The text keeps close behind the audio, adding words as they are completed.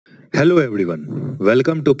Hello everyone,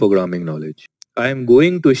 welcome to Programming Knowledge. I am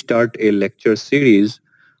going to start a lecture series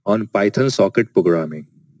on Python socket programming.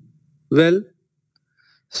 Well,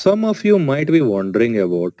 some of you might be wondering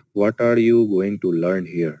about what are you going to learn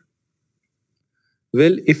here.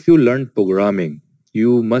 Well, if you learned programming,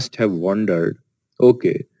 you must have wondered,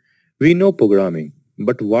 okay, we know programming,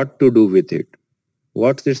 but what to do with it?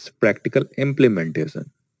 What's its practical implementation?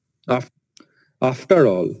 Af- After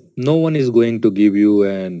all, no one is going to give you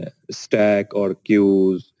an stack or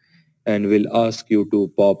queues and will ask you to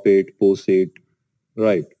pop it, post it,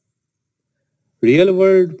 right? Real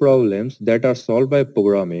world problems that are solved by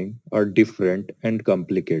programming are different and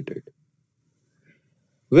complicated.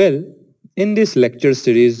 Well, in this lecture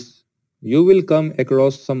series, you will come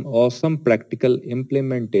across some awesome practical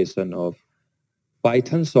implementation of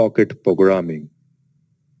Python socket programming.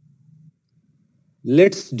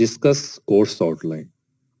 Let's discuss course outline.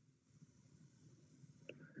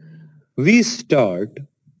 We start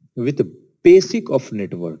with the basic of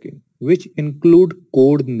networking, which include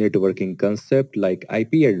code networking concept like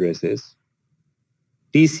IP addresses,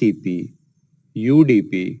 TCP,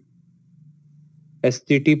 UDP,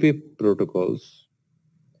 SMTP protocols,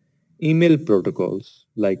 email protocols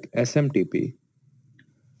like SMTP,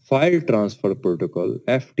 file transfer protocol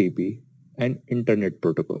FTP, and internet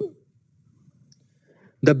protocol.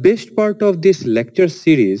 The best part of this lecture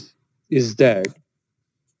series is that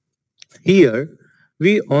here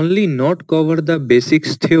we only not cover the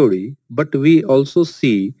basics theory, but we also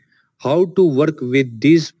see how to work with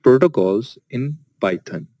these protocols in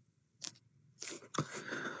Python.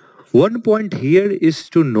 One point here is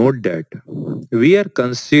to note that we are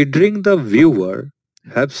considering the viewer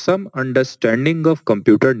have some understanding of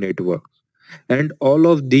computer networks and all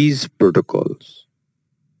of these protocols.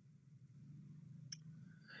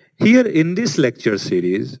 Here in this lecture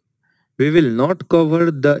series, we will not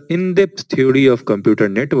cover the in-depth theory of computer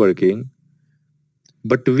networking,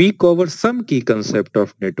 but we cover some key concept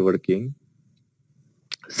of networking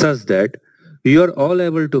such that you are all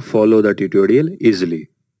able to follow the tutorial easily.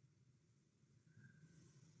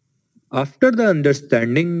 After the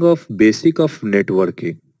understanding of basic of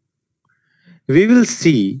networking, we will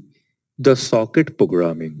see the socket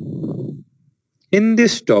programming. In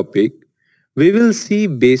this topic, we will see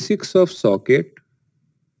basics of socket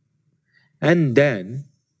and then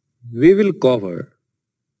we will cover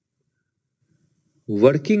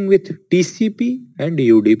working with TCP and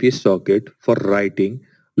UDP socket for writing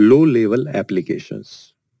low-level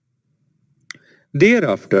applications.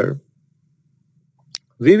 Thereafter,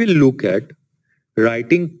 we will look at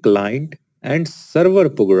writing client and server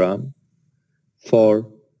program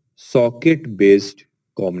for socket-based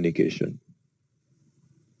communication.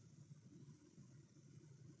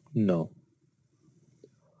 Now,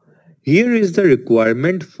 here is the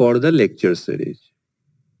requirement for the lecture series.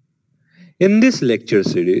 In this lecture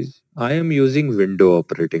series, I am using Windows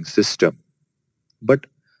operating system, but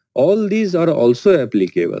all these are also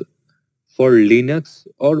applicable for Linux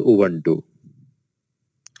or Ubuntu.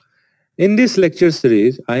 In this lecture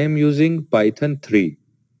series, I am using Python 3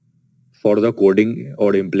 for the coding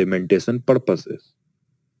or implementation purposes.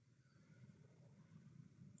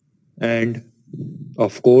 And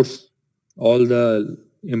of course, all the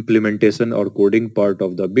implementation or coding part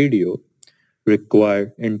of the video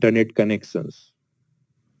require internet connections.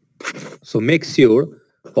 So make sure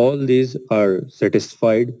all these are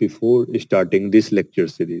satisfied before starting this lecture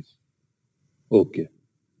series. Okay.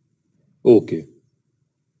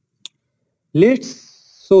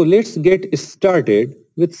 Let's get started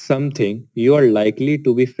with something you are likely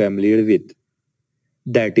to be familiar with.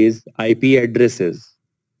 That is IP addresses.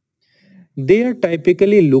 They are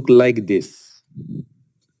typically look like this.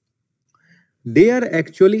 They are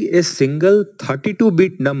actually a single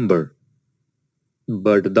 32-bit number,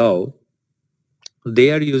 but though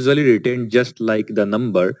they are usually written just like the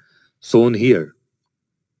number shown here.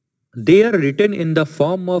 They are written in the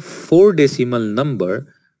form of 4 decimal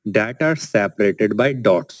number that are separated by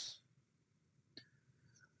dots.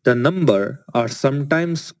 The number are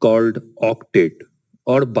sometimes called octet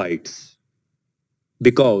or bytes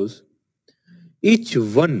because each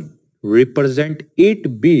one represent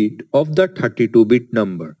 8 bit of the 32-bit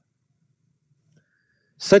number.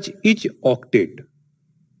 Such each octet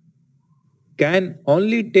can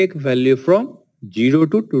only take value from 0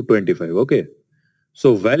 to 225. Okay.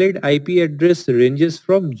 So valid IP address ranges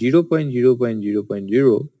from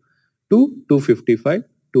 0.0.0.0 to 255,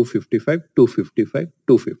 255, 255,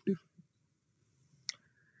 255.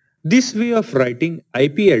 This way of writing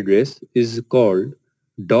IP address is called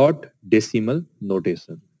dot decimal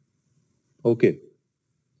notation. Okay.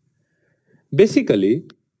 Basically,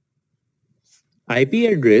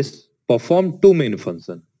 IP address perform two main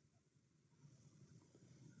functions.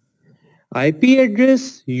 IP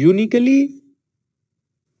address uniquely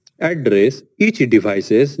address each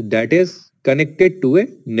devices that is connected to a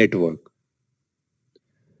network,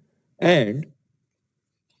 and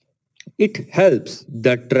it helps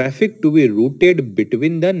the traffic to be routed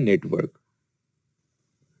between the network.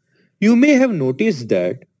 You may have noticed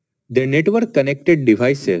that the network connected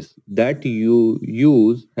devices that you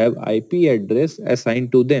use have IP address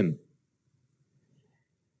assigned to them.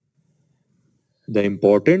 The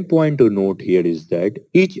important point to note here is that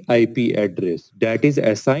each IP address that is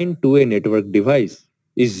assigned to a network device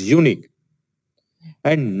is unique,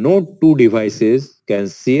 and no two devices can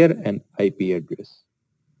share an IP address.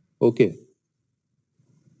 Okay.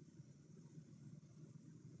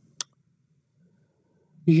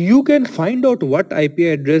 You can find out what IP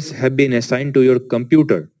address have been assigned to your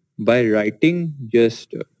computer by writing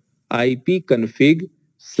just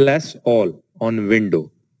ipconfig/all on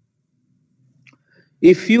window.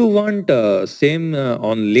 If you want same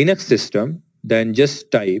on Linux system, then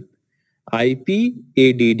just type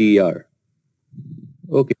ipaddr.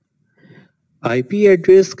 Okay. IP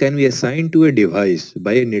address can be assigned to a device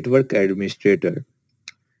by a network administrator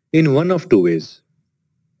in one of two ways.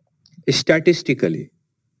 Statistically,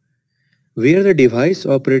 where the device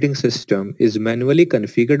operating system is manually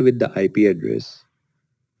configured with the IP address,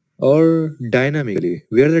 or dynamically,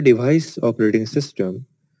 where the device operating system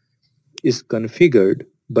is configured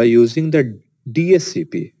by using the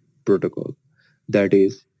DSCP protocol, that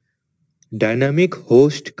is, Dynamic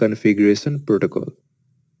Host Configuration Protocol.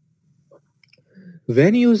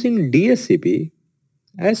 When using DSCP,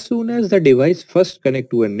 as soon as the device first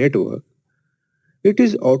connects to a network, it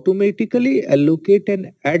is automatically allocate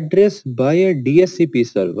an address by a DSCP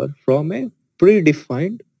server from a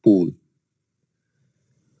predefined pool.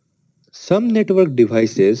 Some network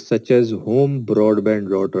devices such as home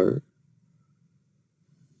broadband router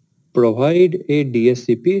provide a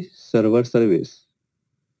DSCP server service.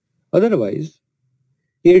 Otherwise,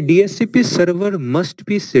 a DSCP server must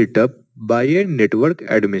be set up by a network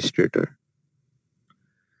administrator.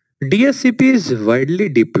 DSCP is widely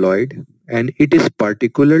deployed and it is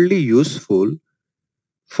particularly useful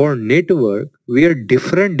for network where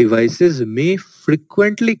different devices may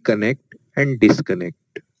frequently connect and disconnect.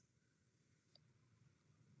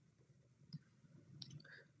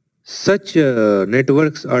 Such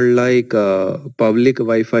networks are like public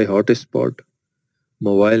Wi-Fi hotspot,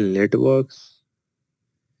 mobile networks,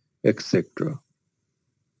 etc.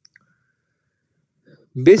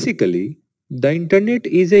 Basically, the internet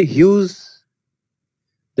is a huge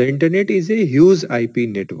IP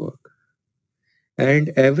network, and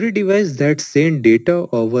every device that sends data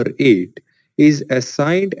over it is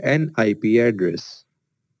assigned an IP address.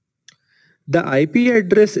 The IP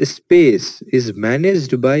address space is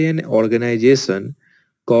managed by an organization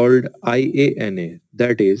called IANA,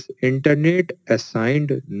 that is Internet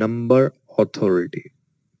Assigned Number Authority.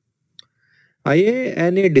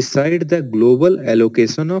 IANA decide the global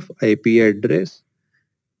allocation of IP address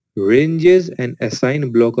ranges and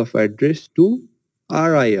assign block of address to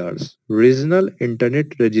RIRs, Regional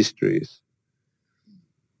Internet Registries,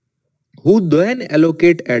 who then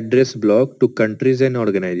allocate address block to countries and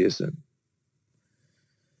organizations.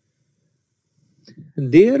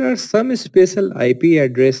 There are some special IP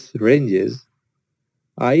address ranges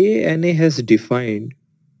IANA has defined.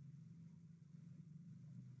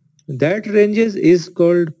 That ranges is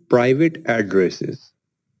called private addresses.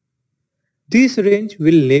 This range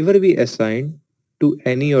will never be assigned to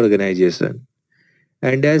any organization,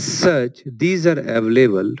 and as such these are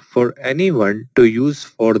available for anyone to use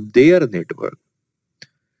for their network.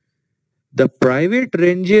 The private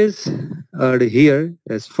ranges are here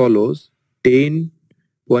as follows: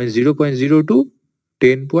 10.0.02,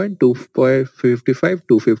 10.255, 255,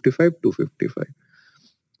 255,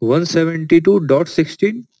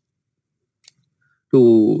 172.16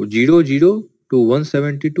 to 00 to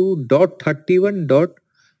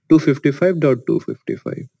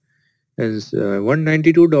 172.31.255.255, and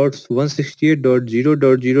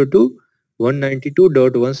 192.168.0.02,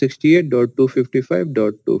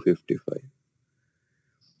 192.168.255.255.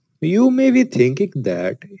 You may be thinking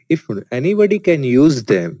that if anybody can use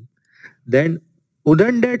them, then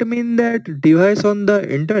wouldn't that mean that device on the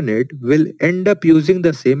internet will end up using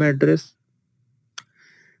the same address,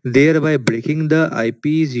 thereby breaking the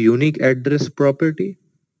IP's unique address property?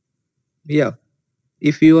 Yeah,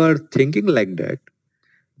 if you are thinking like that,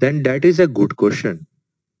 then that is a good question.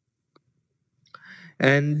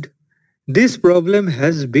 And this problem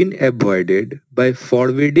has been avoided by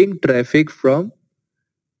forwarding traffic from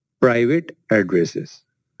private addresses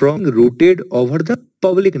from routed over the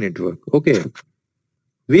public network. Okay,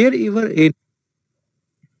 wherever a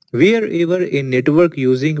wherever a network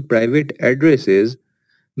using private addresses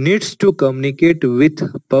needs to communicate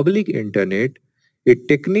with public internet, a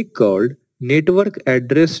technique called network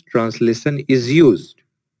address translation is used,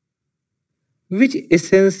 which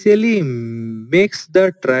essentially makes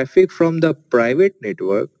the traffic from the private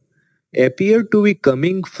network appear to be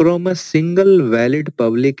coming from a single valid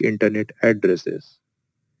public internet addresses.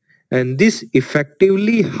 And this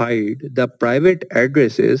effectively hide the private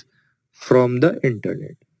addresses from the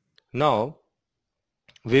internet. Now,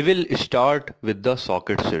 we will start with the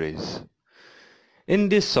socket series. In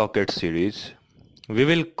this socket series, we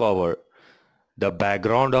will cover the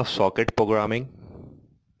background of socket programming,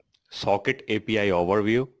 socket API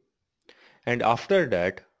overview, and after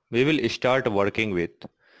that, we will start working with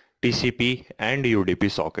TCP and UDP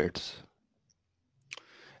sockets.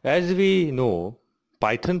 As we know,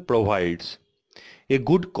 Python provides a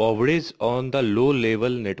good coverage on the low-level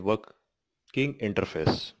networking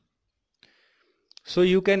interface. So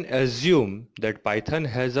you can assume that Python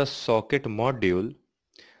has a socket module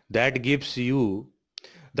that gives you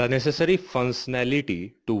the necessary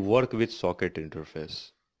functionality to work with socket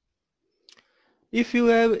interface. If you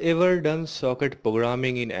have ever done socket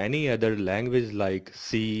programming in any other language like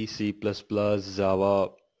C, C++, Java,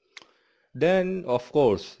 then of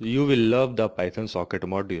course you will love the Python socket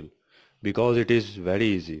module because it is very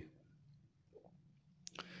easy.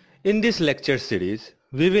 In this lecture series,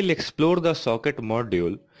 we will explore the socket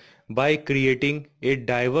module by creating a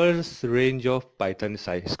diverse range of Python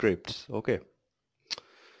scripts. Okay.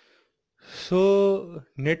 So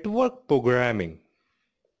network programming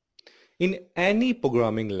in any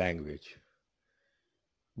programming language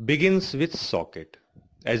begins with socket,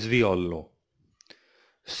 as we all know.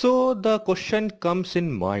 So the question comes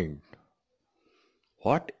in mind,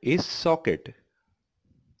 what is socket?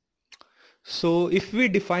 So if we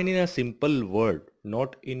define in a simple word,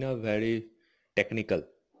 not in a very technical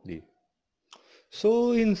way.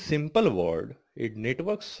 So in simple word, a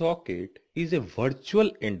network socket is a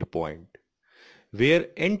virtual endpoint where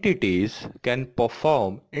entities can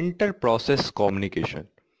perform inter-process communication.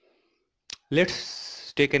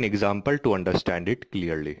 Let's take an example to understand it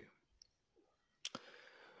clearly.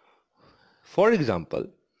 For example,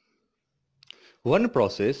 one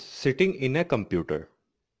process sitting in a computer,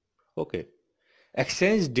 okay,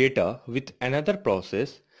 exchange data with another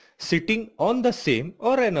process sitting on the same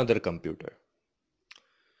or another computer.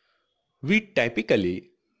 We typically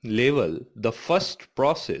label the first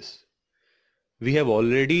process. We have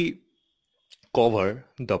already covered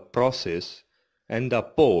the process and the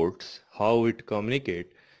ports, how it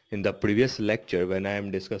communicate in the previous lecture when I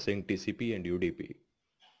am discussing TCP and UDP.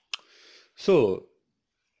 So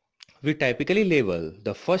we typically label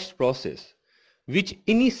the first process which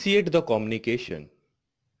initiate the communication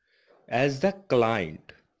as the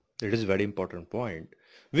client. It is very important point.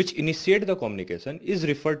 Which initiate the communication is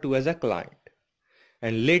referred to as a client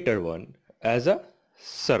and later one as a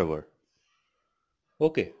server.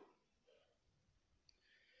 Okay.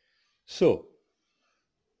 So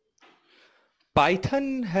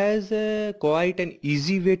Python has quite an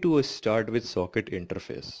easy way to start with socket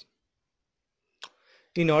interface.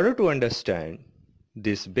 In order to understand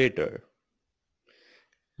this better,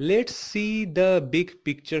 let's see the big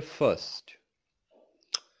picture first.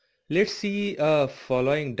 Let's see a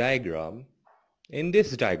following diagram. In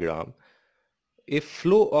this diagram, a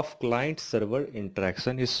flow of client-server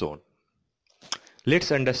interaction is shown.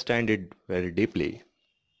 Let's understand it very deeply.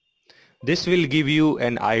 This will give you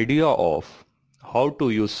an idea of how to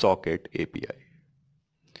use socket API.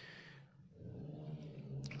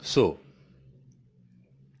 So,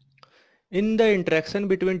 in the interaction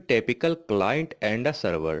between typical client and a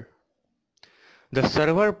server, the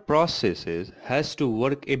server processes has to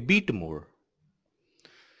work a bit more.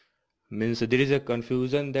 Means there is a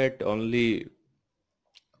confusion that only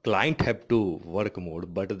client have to work more,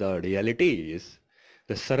 but the reality is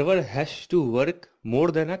the server has to work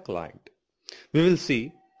more than a client. We will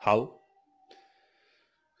see how.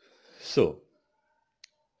 So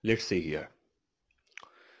let's see here.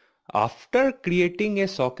 After creating a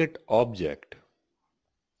socket object,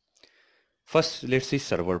 first let's see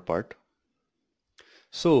server part.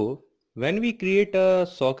 So when we create a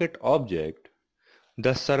socket object,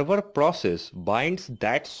 the server process binds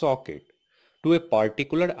that socket to a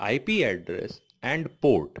particular IP address and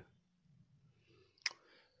port.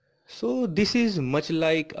 So this is much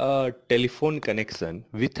like a telephone connection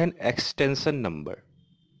with an extension number.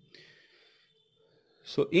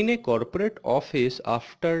 So in a corporate office,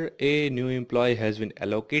 after a new employee has been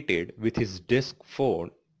allocated with his desk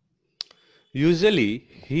phone, usually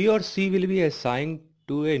he or she will be assigned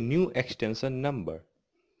to a new extension number.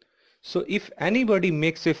 So if anybody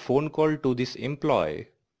makes a phone call to this employee,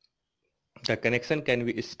 the connection can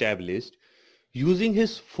be established using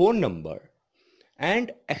his phone number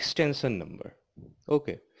and extension number.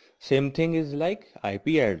 Okay. Same thing is like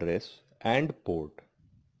IP address and port.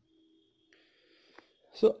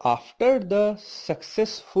 So after the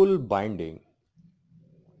successful binding,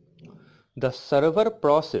 the server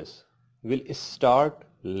process will start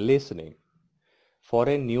listening for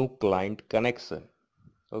a new client connection.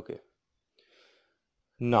 Okay.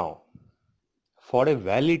 Now, for a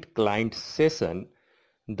valid client session,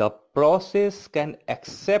 the process can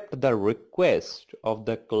accept the request of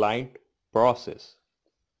the client process.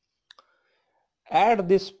 At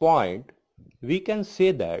this point, we can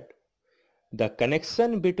say that the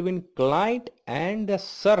connection between client and the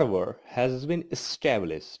server has been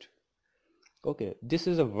established. Okay, this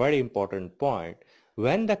is a very important point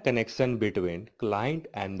when the connection between client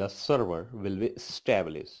and the server will be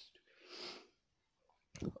established.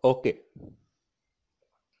 Okay,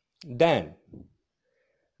 then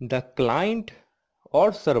the client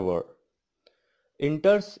or server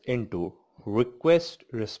enters into request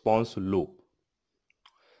response loop.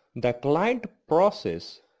 The client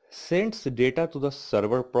process sends data to the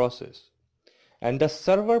server process and the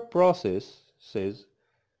server processes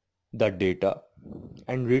the data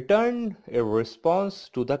and return a response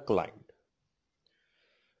to the client.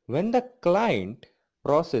 When the client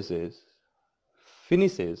processes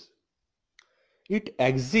finishes, it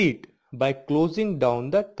exits by closing down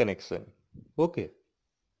the connection. Okay.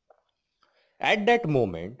 At that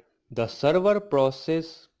moment, the server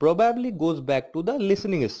process probably goes back to the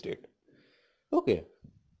listening state. Okay.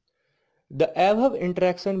 The above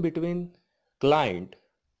interaction between client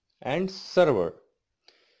and server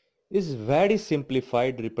is very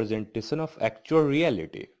simplified representation of actual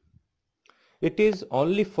reality. It is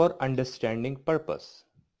only for understanding purpose.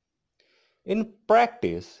 In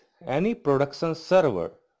practice, any production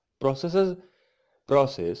server processes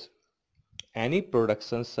process any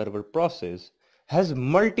production server process has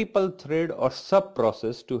multiple thread or sub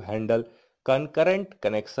process to handle concurrent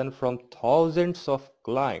connection from thousands of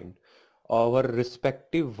clients over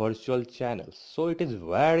respective virtual channels. So it is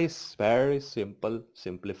very simple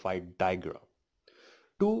simplified diagram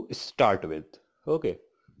to start with. Okay.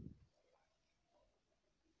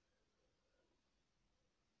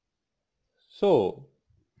 So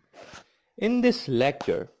in this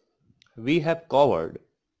lecture we have covered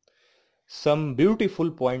some beautiful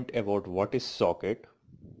point about what is socket,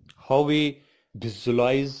 how we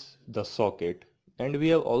visualize the socket, and we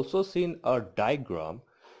have also seen a diagram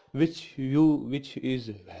which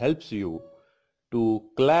helps you to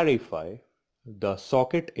clarify the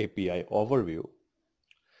socket API overview,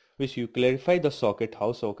 which you clarify the socket,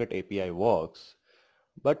 how socket API works.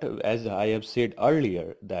 But as I have said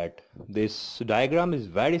earlier, that this diagram is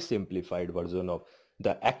very simplified version of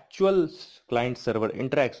the actual client server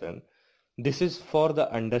interaction. This is for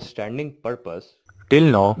the understanding purpose. Till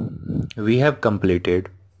now, we have completed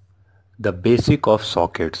the basic of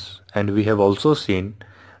sockets, and we have also seen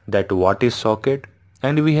that what is socket,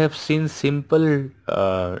 and we have seen simple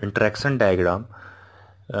interaction diagram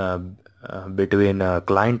uh, between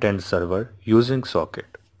client and server using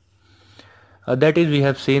socket. That is, we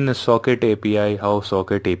have seen the socket API, how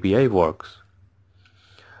socket API works.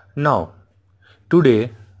 Now,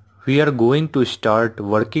 today we are going to start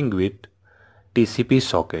working with TCP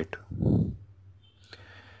socket.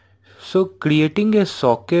 So creating a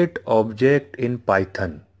socket object in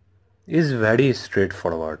Python is very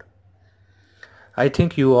straightforward. I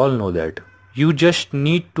think you all know that. You just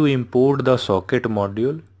need to import the socket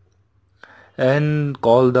module and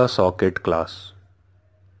call the socket class.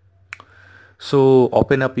 So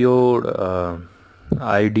open up your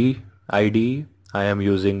IDE. I am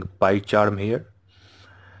using PyCharm here,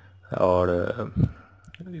 or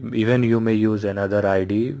even you may use another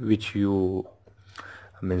IDE which you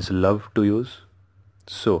love to use.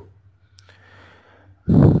 So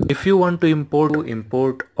if you want to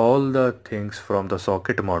import all the things from the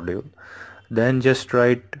socket module, then just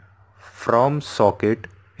write from socket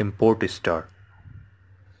import star,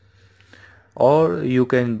 or you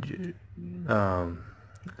can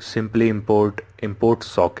simply import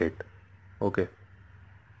socket. Okay.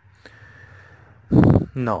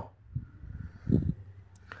 Now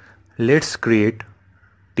let's create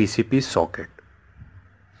TCP socket.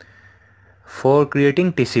 For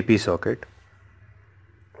creating TCP socket,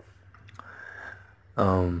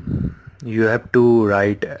 you have to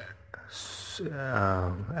write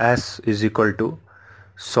s is equal to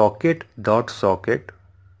socket dot socket,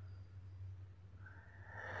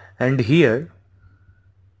 and here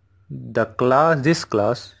this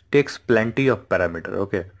class takes plenty of parameter.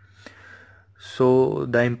 Okay, so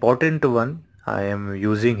the important one I am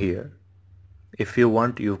using here. If you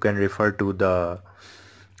want, you can refer to the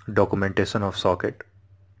documentation of socket.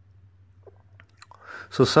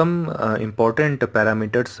 So some important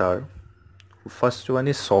parameters are, first one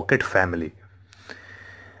is socket family.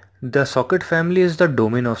 The socket family is the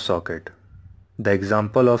domain of socket. The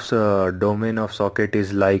example of domain of socket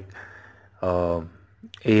is like uh,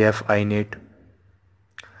 AF INET.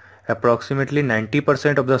 Approximately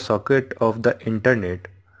 90% of the socket of the internet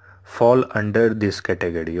fall under this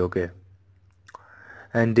category. Okay,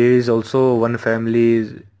 and there is also one family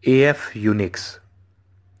is AF Unix,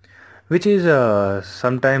 which is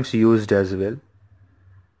sometimes used as well.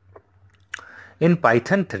 In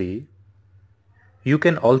Python 3, you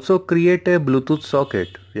can also create a Bluetooth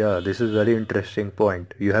socket. Yeah, this is very interesting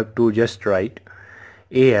point. You have to just write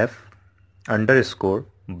AF underscore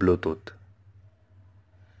Bluetooth.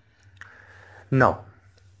 Now,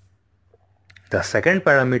 the second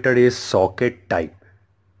parameter is socket type.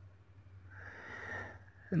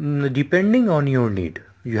 Depending on your need,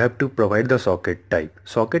 you have to provide the socket type.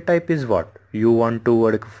 Socket type is what you want to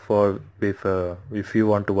work for. If you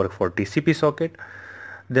want to work for TCP socket,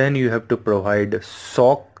 then you have to provide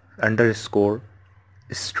sock underscore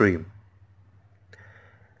stream.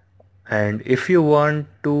 And if you want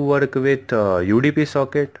to work with UDP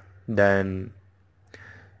socket, then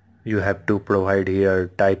you have to provide here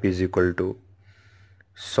type is equal to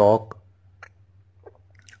sock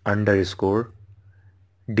underscore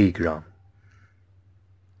dgram.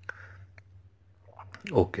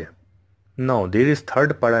 Okay. Now there is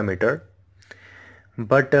third parameter,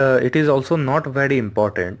 but it is also not very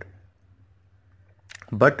important.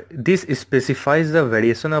 But this specifies the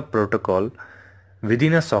variation of protocol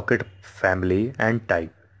within a socket family and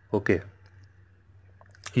type. Okay.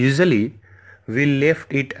 Usually we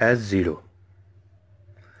left it as 0.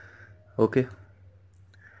 Okay.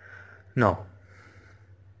 Now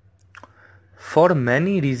for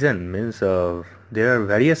many reasons, means there are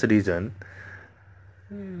various reasons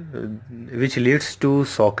which leads to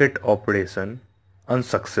socket operation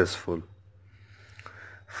unsuccessful.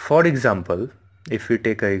 For example, if we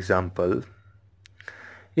take an example,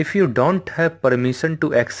 if you don't have permission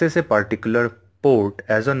to access a particular port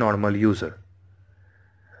as a normal user,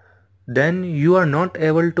 then you are not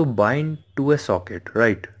able to bind to a socket,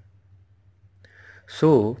 right?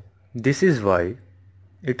 So this is why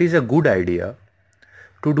it is a good idea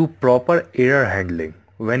to do proper error handling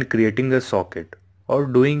when creating a socket or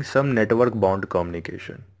doing some network bound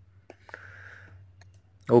communication.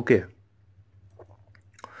 Okay,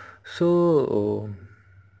 so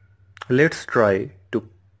let's try to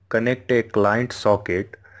connect a client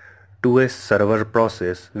socket to a server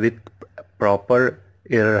process with proper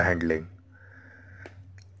error handling.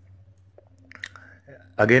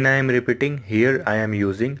 Again, I am repeating, here I am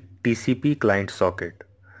using TCP client socket.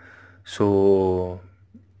 So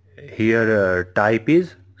here type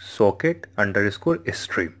is socket underscore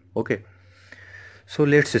stream. Okay, so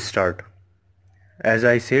let's start. As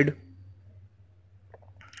I said,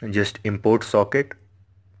 just import socket,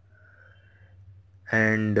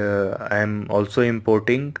 and I am also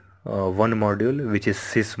importing one module which is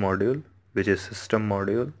sys module, which is system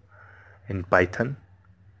module in Python.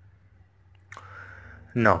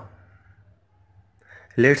 Now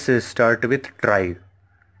let's start with try.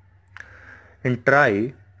 In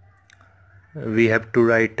try, we have to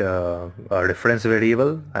write a reference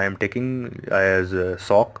variable. I am taking as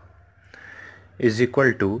sock is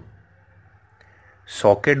equal to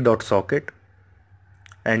socket,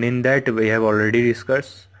 and in that we have already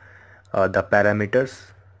discussed the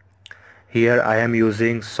parameters. Here I am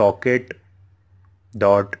using socket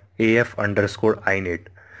dot af underscore inet.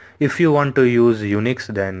 If you want to use Unix,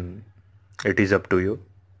 then it is up to you.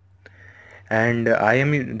 And I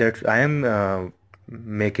am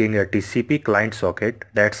making a TCP client socket.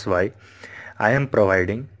 That's why I am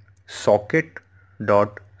providing socket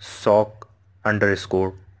dot sock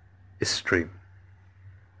underscore stream.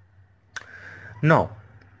 Now,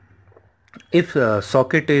 if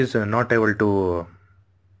socket is not able to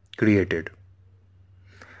create it,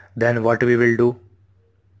 then what we will do?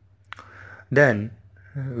 Then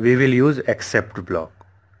we will use accept block.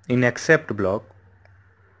 In accept block,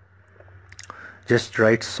 just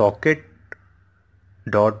write socket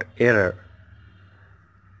dot error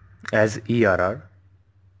as err,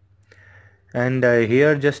 and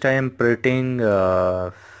here just I am printing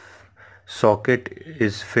socket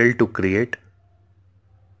is failed to create,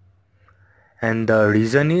 and the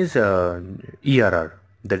reason is ERR.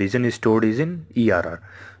 The reason is stored is in ERR.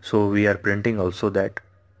 So we are printing also that.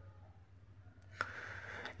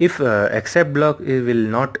 If except block will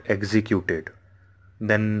not executed,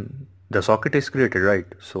 then the socket is created, right?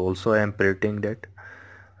 So also I am printing that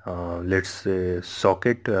let's say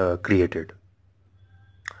socket created.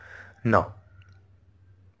 Now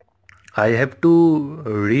I have to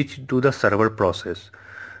reach to the server process,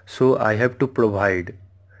 so I have to provide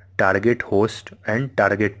target host and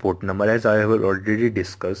target port number, as I have already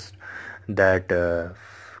discussed that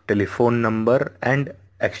telephone number and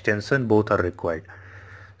extension both are required.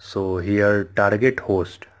 So here target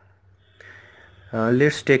host,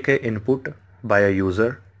 let's take a input by a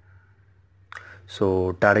user.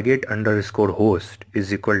 So target underscore host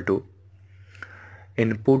is equal to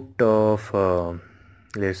input of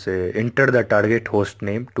let's say enter the target host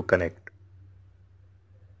name to connect.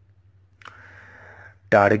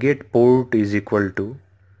 Target port is equal to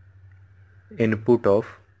input of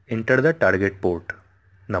enter the target port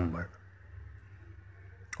number.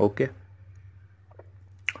 Okay.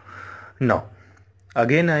 Now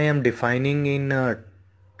again I am defining in a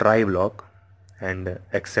try block and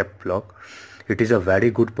except block. It is a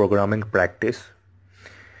very good programming practice,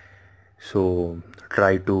 so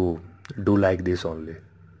try to do like this only.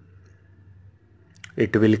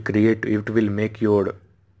 It will make your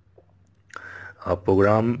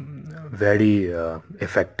program very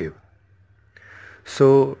effective.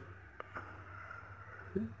 So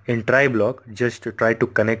in try block, just try to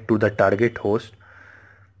connect to the target host,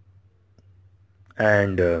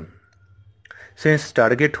 and since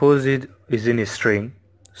target host is in a string,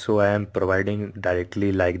 so I am providing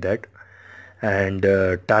directly like that, and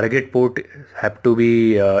target port have to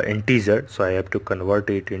be integer, so I have to convert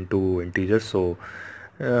it into integer. So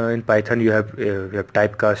in Python you have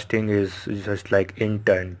typecasting is just like int,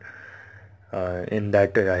 and in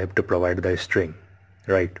that I have to provide the string,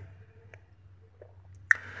 right?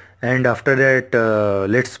 And after that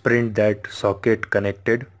let's print that socket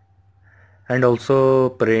connected, and also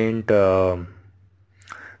print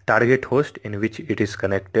target host in which it is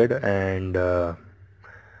connected, and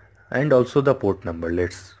also the port number.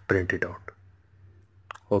 Let's print it out.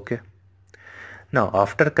 Okay. Now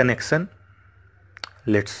after connection,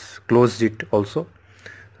 let's close it also.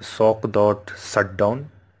 Sock dot shutdown.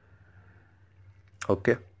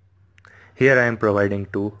 Okay. Here I am providing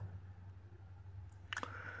two.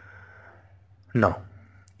 Now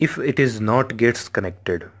if it is not gets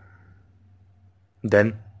connected,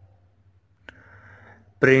 then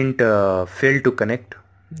print fail to connect,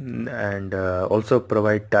 and also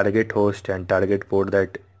provide target host and target port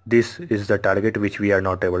that this is the target which we are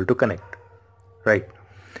not able to connect, right?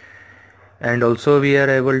 And also we are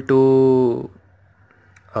able to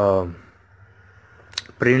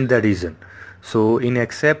print the reason. So in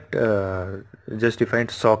except just define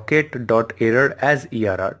socket dot error as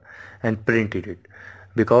ERR and printed it,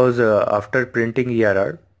 because after printing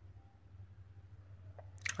ERR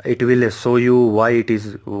it will show you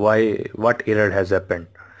what error has happened.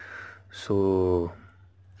 So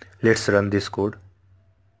let's run this code.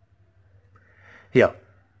 Yeah,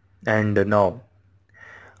 and now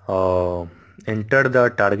enter the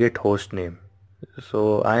target host name.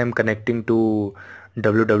 So I am connecting to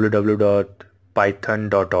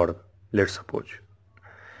www.python.org, let's suppose,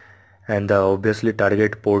 and the obviously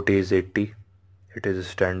target port is 80. It is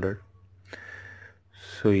standard.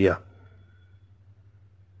 So yeah,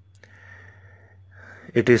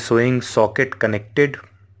 it is showing socket connected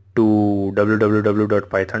to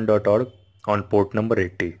www.python.org on port number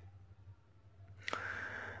 80.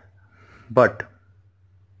 But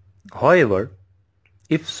however,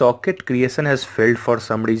 if socket creation has failed for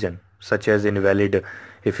some reason, such as invalid,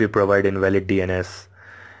 if you provide invalid DNS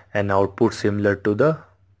and output similar to the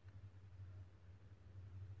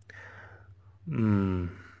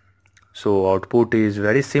so output is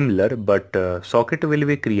very similar, but socket will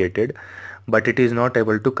be created, but it is not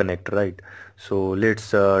able to connect, right? So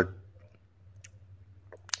let's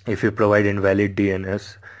if you provide invalid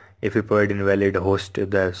DNS, if you provide invalid host,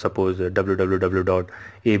 the suppose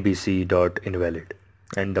www.abc.invalid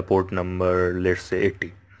and the port number, let's say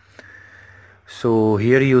 80. So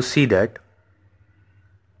here you see that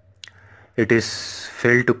it is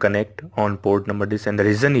failed to connect on port number this, and the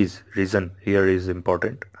reason here is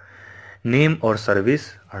important. Name or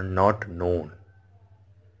service are not known.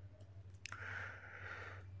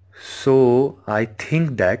 So I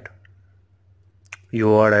think that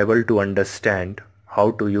you are able to understand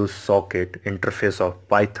how to use socket interface of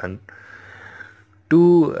Python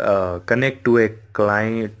to connect to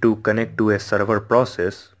a server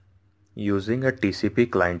process using a TCP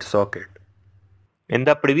client socket. In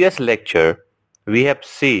the previous lecture, we have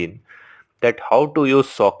seen that how to use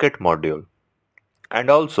socket module, and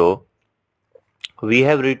also we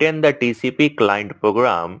have written the TCP client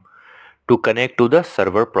program to connect to the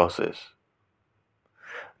server process.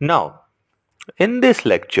 Now, in this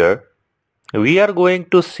lecture, we are going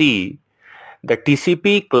to see the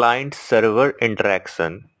TCP client server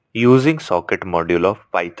interaction using socket module of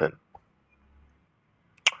Python.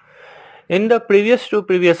 In the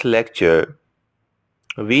previous lecture,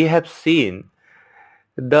 we have seen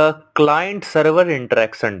the client server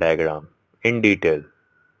interaction diagram in detail.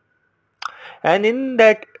 And in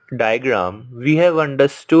that diagram, we have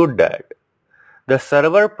understood that the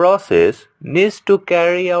server process needs to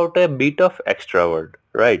carry out a bit of extra work,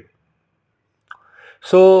 right?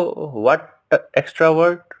 So what extra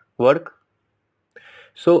work?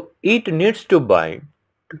 So it needs to bind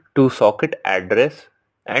to socket address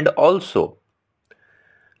and also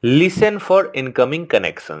listen for incoming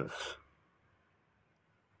connections.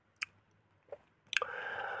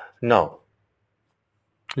 Now,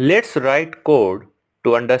 let's write code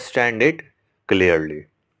to understand it clearly.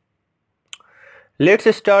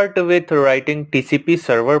 Let's start with writing TCP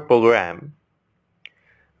server program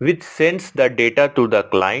which sends the data to the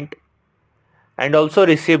client and also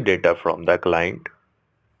receive data from the client.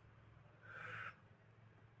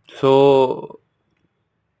 So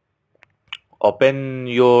open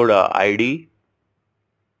your IDE.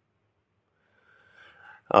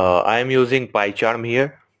 I am using PyCharm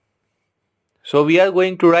here. So we are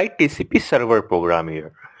going to write TCP server program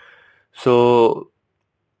here. So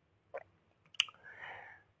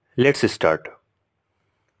let's start.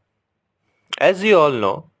 As you all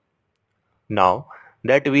know now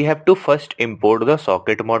that we have to first import the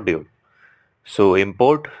socket module. So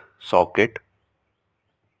import socket.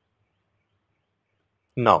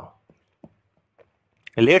 Now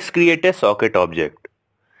let's create a socket object.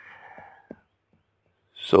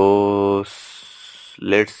 So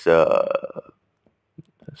let's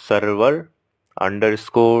server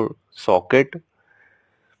underscore socket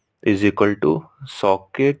is equal to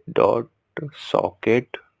socket dot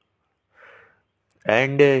socket,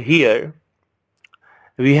 and here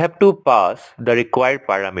we have to pass the required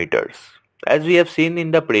parameters. As we have seen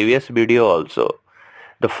in the previous video also,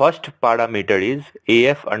 the first parameter is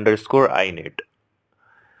af underscore inet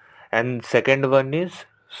and second one is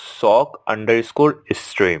sock underscore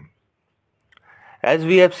stream. As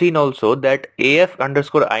we have seen also that af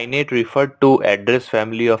underscore inet referred to address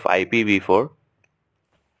family of IPv4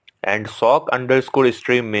 and sock underscore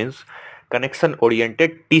stream means connection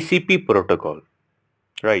oriented TCP protocol,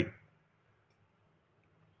 right?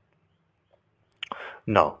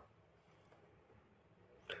 Now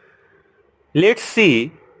let's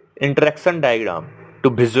see interaction diagram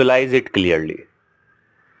to visualize it clearly.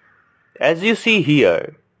 As you see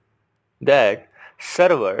here that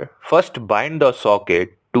server first bind the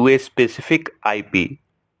socket to a specific IP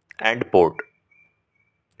and port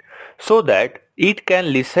so that it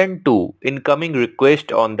can listen to incoming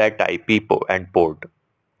request on that IP and port.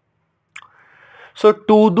 So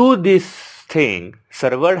to do this thing,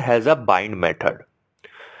 server has a bind method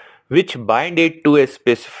which bind it to a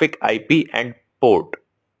specific IP and port,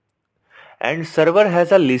 and server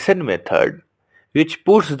has a listen method which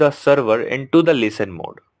puts the server into the listen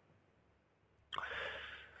mode.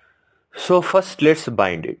 So first let's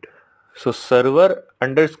bind it. So server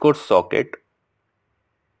underscore socket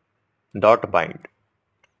dot bind.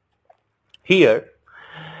 Here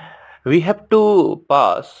we have to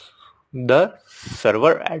pass the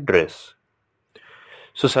server address.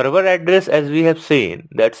 So server address, as we have seen,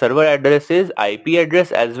 that server address is IP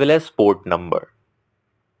address as well as port number.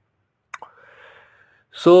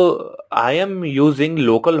 So I am using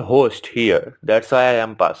local host here. That's why I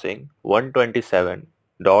am passing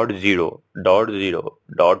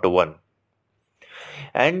 127.0.0.1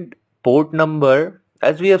 and port number.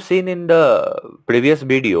 As we have seen in the previous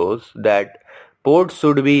videos that port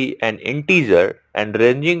should be an integer and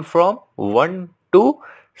ranging from 1 to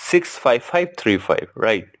 65535,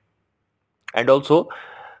 right? And also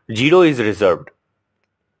 0 is reserved.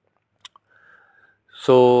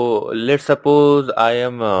 So let's suppose I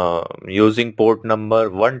am using port number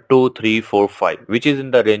 12345 which is in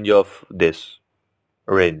the range of this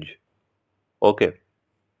range. Okay.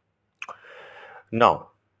 Now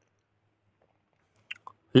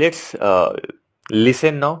let's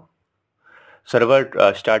listen now.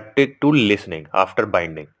 Server started to listening after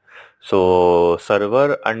binding. So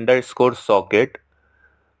server underscore socket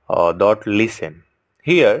dot listen.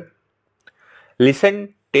 Here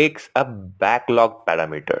Listen takes a backlog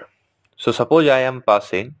parameter. So suppose I am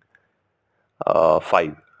passing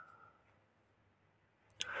 5.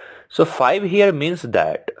 So 5 here means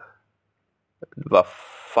that the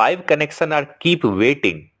 5 connection are keep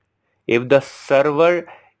waiting if the server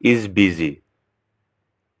is busy.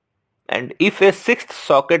 And if a sixth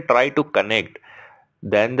socket try to connect,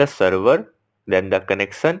 then the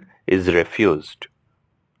connection is refused.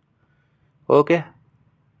 Okay.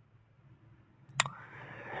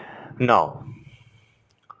 Now,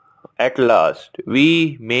 at last,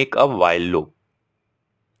 we make a while loop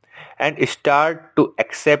and start to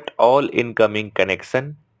accept all incoming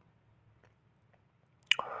connection.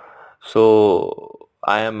 So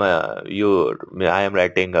I am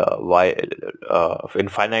writing a while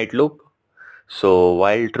infinite loop. So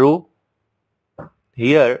while true,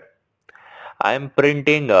 here I am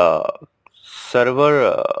printing a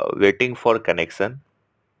server waiting for connection.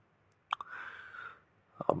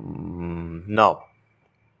 Now,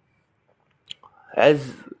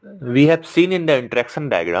 as we have seen in the interaction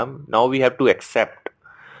diagram, now we have to accept.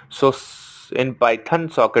 So in Python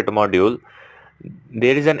socket module,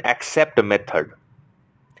 there is an accept method.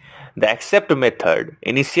 The accept method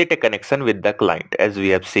initiate a connection with the client, as we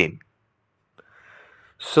have seen.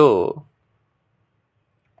 So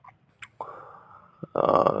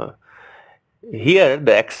uh, here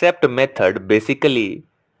the accept method basically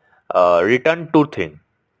return two things.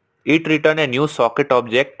 It return a new socket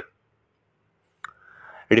object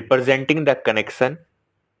representing the connection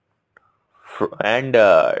and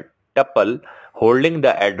tuple holding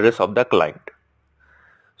the address of the client.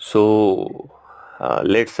 So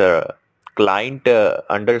let's client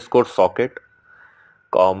underscore socket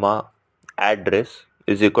comma address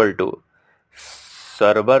is equal to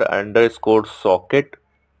server underscore socket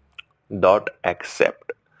dot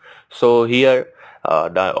accept. So here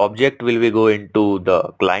the object will be go into the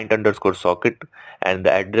client underscore socket and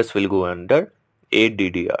the address will go under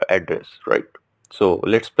ADDR address, right? So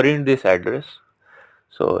let's print this address.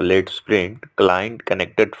 So let's print client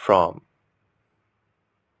connected from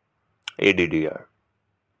ADDR.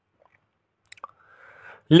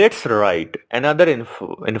 Let's write another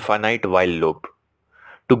infinite while loop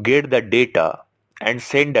to get the data and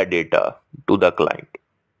send the data to the client.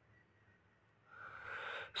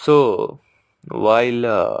 So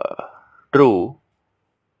while true,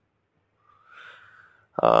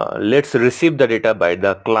 let's receive the data by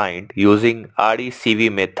the client using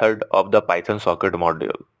recv method of the Python socket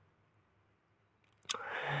module.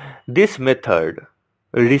 This method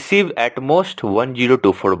receive at most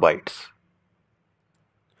 1024 bytes.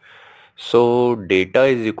 So data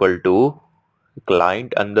is equal to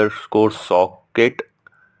client underscore socket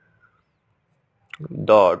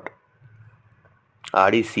dot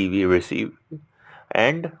recv receive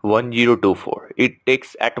and 1024. It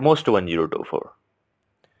takes at most 1024.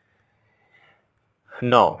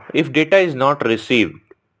 Now, if data is not received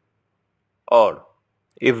or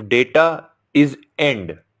if data is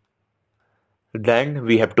end, then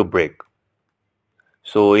we have to break.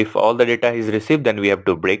 So if all the data is received, then we have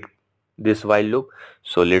to break this while loop.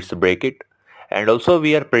 So let's break it. And also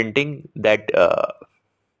we are printing that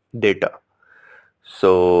data.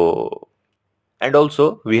 So, and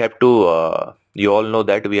also we have to, you all know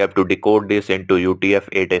that we have to decode this into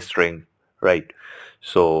UTF-8 string, right?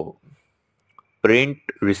 So print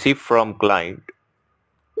receive from client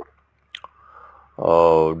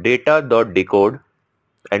data dot decode,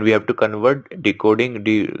 and we have to convert decode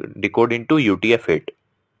into UTF-8.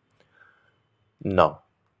 Now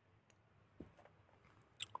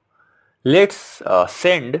let's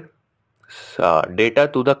send data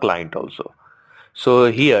to the client also.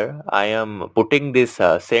 So here I am putting this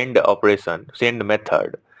send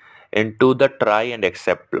method into the try and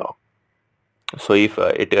accept block. So if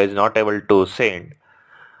it is not able to send,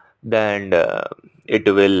 then it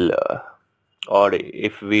will or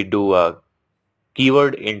if we do a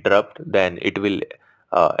keyword interrupt, then it will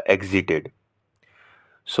exited.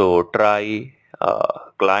 So try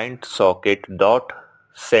client socket dot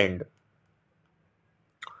send.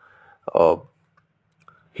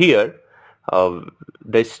 Here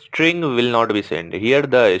the string will not be sent. Here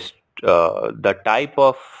the type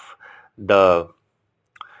of the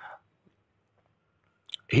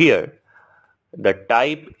here the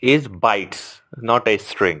type is bytes, not a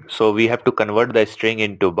string. So we have to convert the string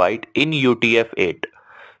into byte in UTF-8.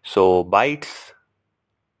 So bytes,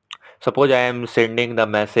 suppose I am sending the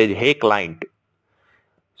message hey client.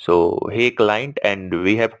 So hey client, and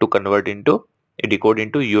we have to convert into decode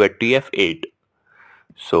into UTF-8.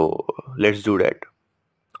 So let's do that.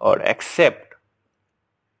 Or accept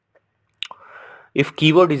If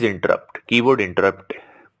keyboard is keyboard interrupt,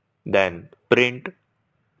 then print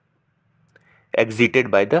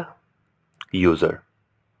exited by the user.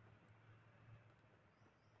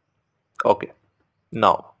 Okay.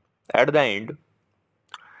 Now, at the end,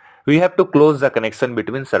 we have to close the connection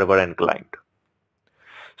between server and client.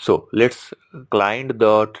 So let's client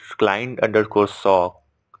underscore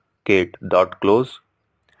socket dot close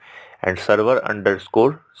and server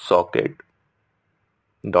underscore socket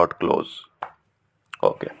dot close.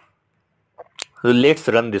 Okay. So let's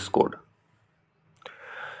run this code.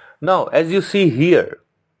 Now, as you see here,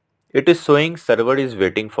 it is showing server is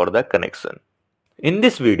waiting for the connection. In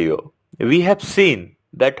this video, we have seen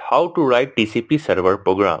that how to write TCP server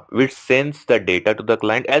program which sends the data to the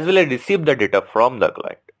client as well as receive the data from the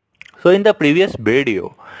client. So in the previous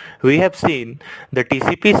video, we have seen the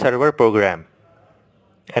TCP server program.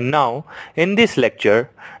 And now in this lecture,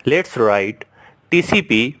 let's write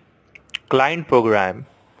TCP client program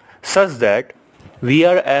such that we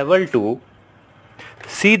are able to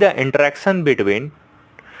see the interaction between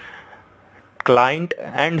client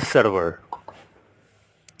and server.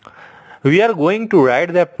 We are going to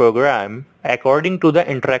write the program according to the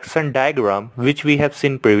interaction diagram which we have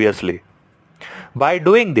seen previously. By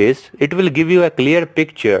doing this, it will give you a clear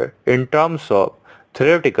picture in terms of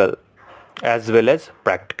theoretical as well as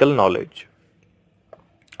practical knowledge.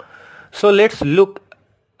 So let's look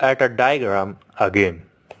at a diagram again.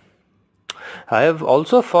 I have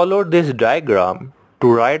also followed this diagram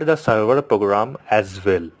to write the server program as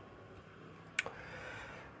well.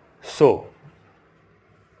 So,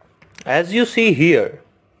 as you see here,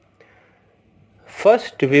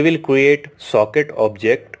 first we will create socket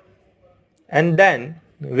object and then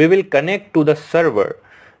we will connect to the server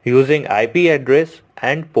using IP address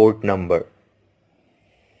and port number.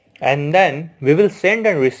 And then we will send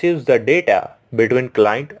and receive the data between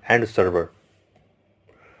client and server.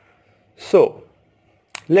 So,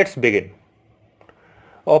 let's begin.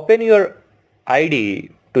 Open your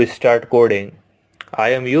IDE to start coding. I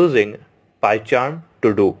am using PyCharm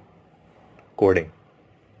to do coding.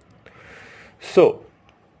 So,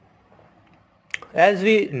 as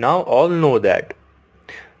we now all know that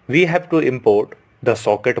we have to import the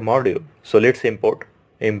socket module. So let's import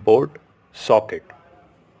socket.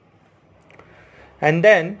 And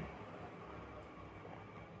then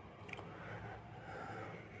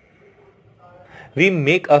we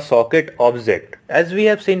make a socket object as we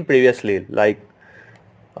have seen previously, like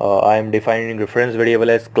I am defining reference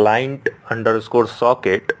variable as client underscore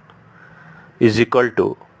socket is equal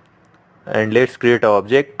to, and let's create an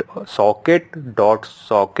object socket dot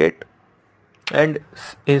socket, and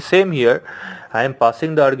in same here I am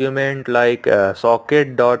passing the argument like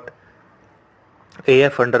socket dot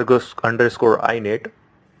af underscore inet,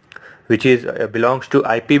 which is belongs to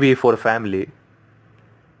IPv4 family,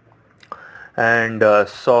 and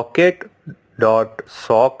socket dot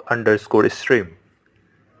sock underscore stream,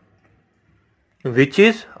 which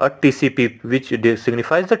is a TCP, which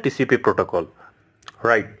signifies the TCP protocol,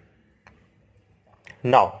 right?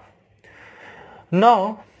 Now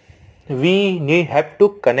we have to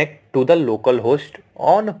connect to the local host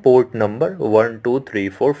on port number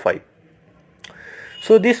 12345.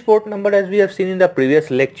 So this port number, as we have seen in the previous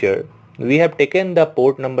lecture, we have taken the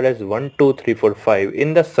port number as 12345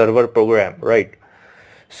 in the server program, right?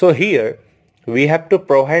 So here we have to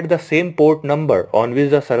provide the same port number on which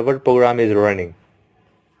the server program is running.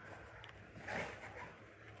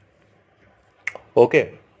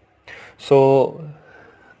 Okay, so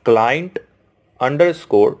client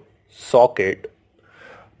underscore socket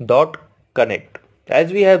dot connect,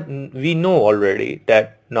 as we know already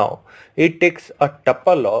that now it takes a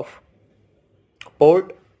tuple of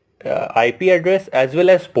port IP address as well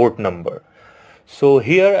as port number. So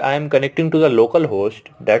here I am connecting to the local host,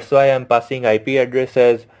 that's why I am passing IP address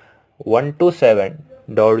as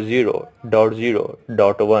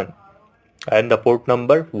 127.0.0.1 and the port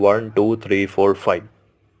number 12345.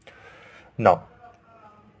 Now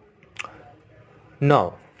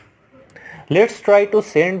let's try to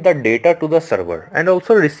send the data to the server and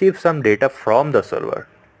also receive some data from the server.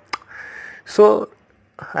 So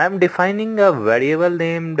I am defining a variable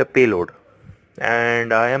named payload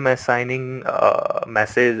and I am assigning a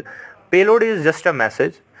message. Payload is just a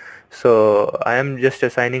message, so I am just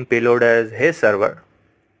assigning payload as hey server.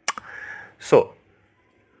 So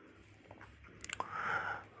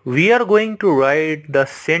we are going to write the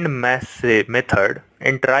send message method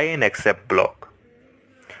and try and accept block.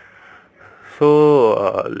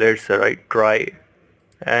 So let's write try,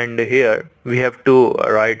 and here we have to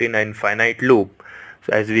write in an infinite loop.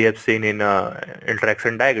 as we have seen in a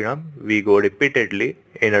interaction diagram, we go repeatedly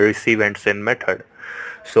in a receive and send method.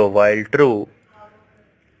 So while true,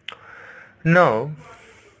 now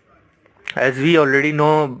as we already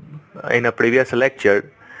know in a previous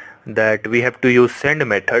lecture that we have to use send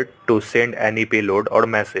method to send any payload or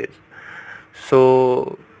message.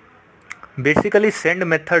 So basically send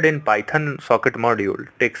method in Python socket module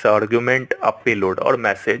takes argument a payload or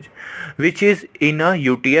message which is in a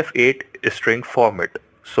UTF-8 string format.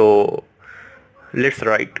 So let's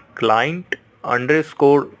write client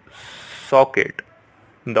underscore socket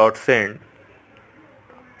dot send,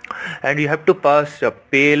 and you have to pass a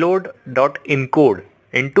payload dot encode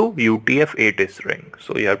into UTF-8 string.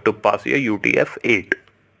 So you have to pass a UTF-8.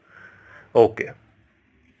 Okay.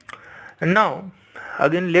 And now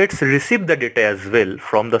again let's receive the data as well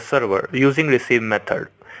from the server using receive method.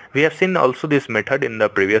 We have seen also this method in the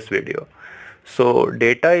previous video. So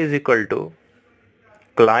data is equal to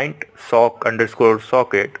client sock underscore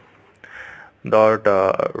socket dot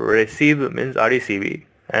receive means recv,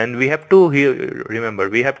 and we have to here remember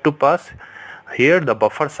we have to pass here the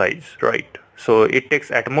buffer size, right? So it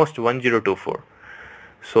takes at most 1024.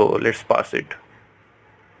 So let's pass it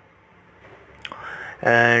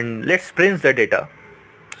and let's print the data.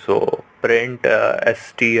 So print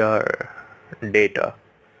str data.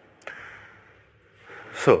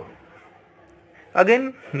 So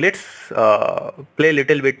again let's play a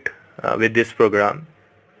little bit with this program.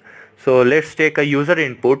 So let's take a user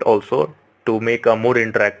input also to make a more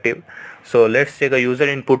interactive. So let's take a user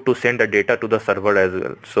input to send the data to the server as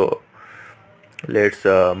well. So let's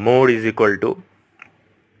mode is equal to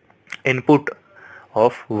input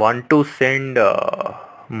of want to send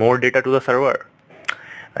more data to the server,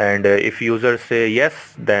 and if user say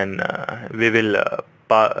yes, then we will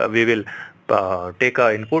take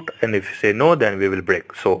a input, and if say no, then we will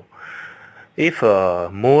break. So if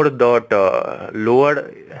more dot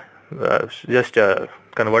lower just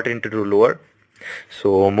convert into lower,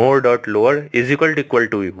 so more dot lower is equal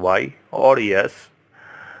to y or yes,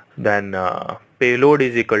 then payload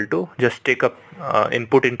is equal to just take a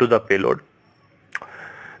input into the payload.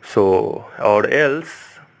 So or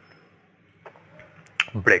else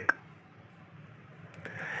break.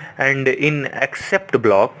 And in accept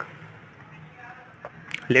block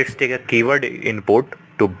let's take a keyword input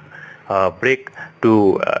to break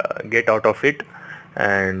to get out of it,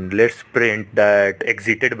 and let's print that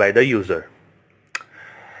exited by the user.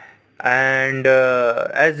 And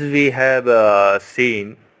as we have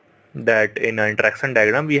seen that in an interaction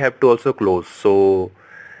diagram we have to also close. So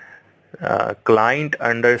client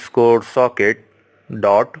underscore socket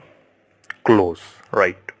dot close,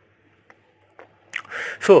 right?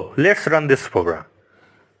 So let's run this program.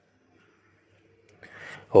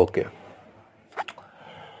 Okay,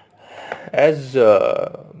 as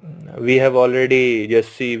we have already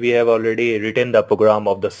written the program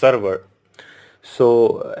of the server.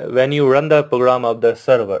 So when you run the program of the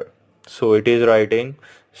server, so it is writing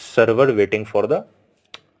server waiting for the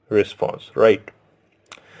response, right?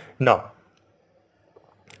 Now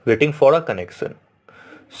waiting for a connection.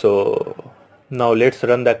 So now let's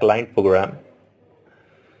run the client program.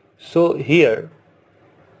 So here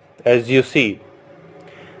as you see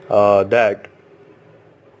that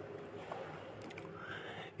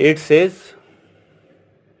it says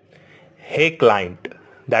hey client,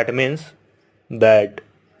 that means that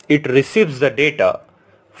it receives the data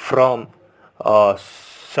from a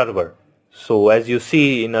server. So as you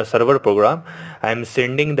see in a server program, I am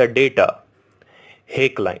sending the data hey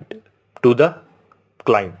client to the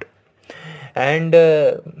client, and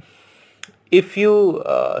if you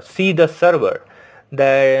see the server,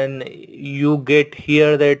 then you get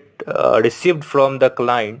here that received from the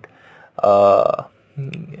client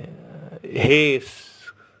hey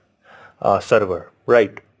server,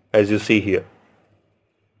 right, as you see here.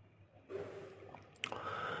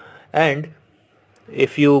 And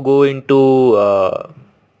if you go into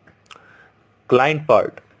client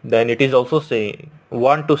part, then it is also saying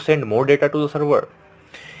want to send more data to the server.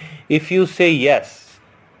 If you say yes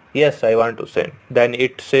I want to send, then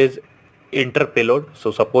it says enter payload.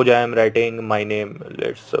 So suppose I am writing my name,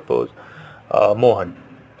 let's suppose Mohan.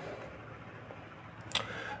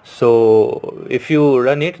 So if you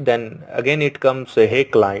run it, then again it comes hey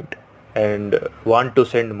client and want to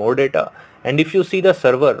send more data, and if you see the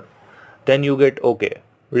server, then you get okay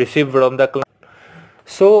received from the client.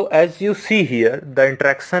 So as you see here, the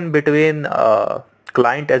interaction between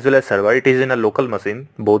client as well as server, it is in a local machine.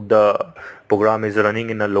 Both the program is running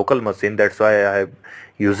in a local machine. That's why I have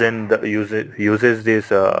uses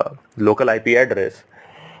this local IP address.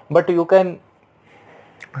 But you can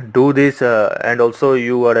do this and also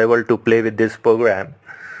you are able to play with this program.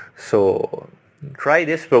 So try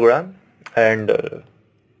this program and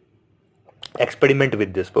experiment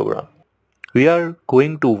with this program. We are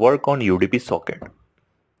going to work on UDP socket.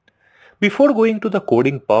 Before going to the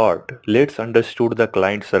coding part, let's understand the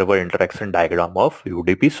client-server interaction diagram of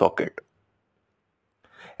UDP socket.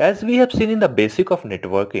 As we have seen in the basic of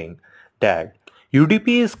networking that UDP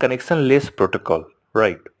is connectionless protocol,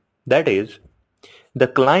 right? That is, the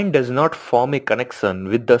client does not form a connection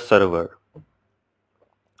with the server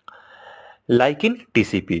like in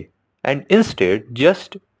TCP, and instead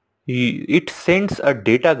just it sends a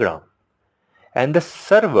datagram, and the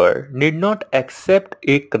server need not accept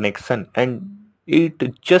a connection and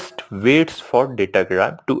it just waits for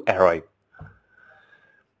datagram to arrive.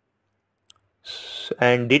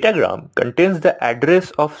 And datagram contains the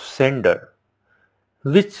address of sender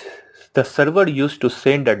which the server used to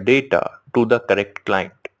send the data to the correct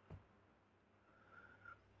client.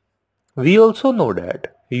 We also know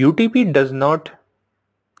that UTP does not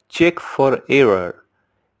check for error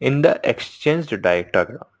in the exchanged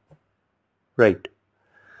datagram, right?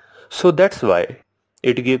 So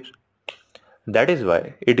it gives that is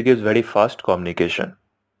why it gives very fast communication.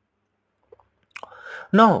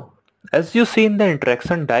 Now, as you see in the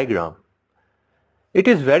interaction diagram, it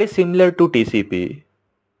is very similar to TCP,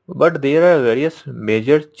 but there are various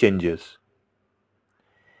major changes.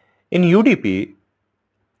 In UDP,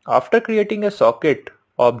 after creating a socket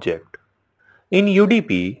object, in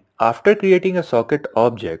UDP, after creating a socket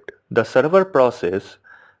object, the server process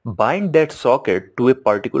bind that socket to a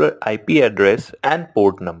particular IP address and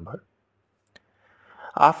port number.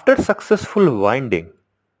 After successful binding,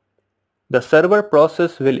 the server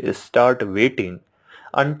process will start waiting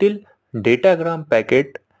until datagram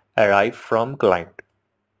packet arrive from client.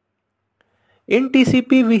 In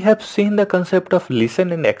TCP, we have seen the concept of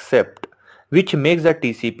listen and accept, which makes the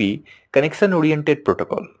TCP connection-oriented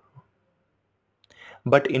protocol.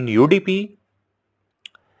 But in UDP,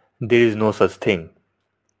 there is no such thing.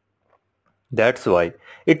 That's why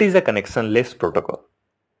it is a connectionless protocol.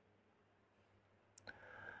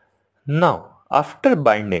 Now, after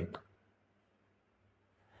binding,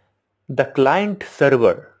 the client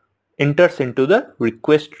server enters into the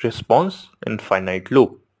request response infinite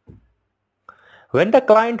loop. When the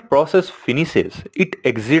client process finishes, it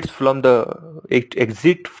exits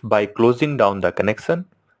by closing down the connection,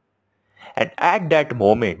 and at that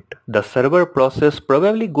moment the server process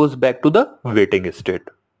probably goes back to the waiting state.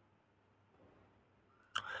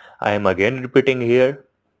 I am again repeating here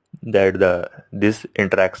that this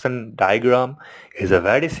interaction diagram is a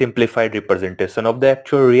very simplified representation of the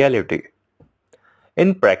actual reality.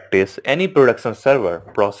 In practice, any production server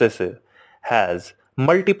process has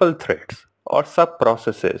multiple threads or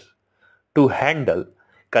sub-processes to handle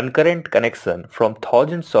concurrent connection from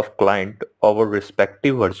thousands of clients over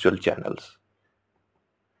respective virtual channels.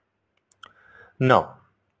 Now,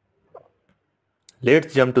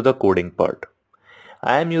 let's jump to the coding part.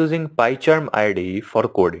 I am using PyCharm IDE for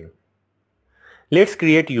coding. Let's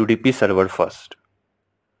create UDP server first.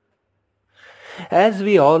 As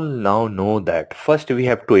we all now know that first we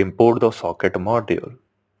have to import the socket module.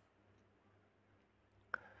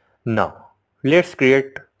 Now, let's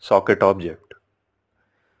create socket object.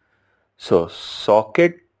 So sock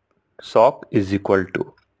is equal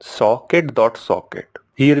to socket.socket.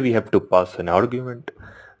 Here we have to pass an argument,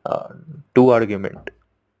 two argument.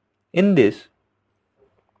 In this,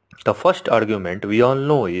 the first argument we all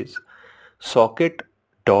know is socket.af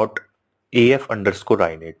underscore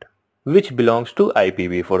inet, which belongs to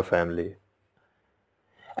IPv4 family.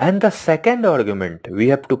 And the second argument we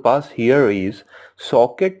have to pass here is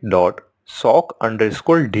socket.sock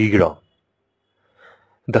underscore dgram.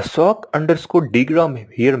 The sock underscore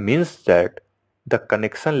dgram here means that the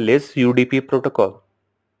connectionless UDP protocol.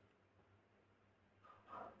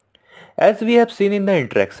 As we have seen in the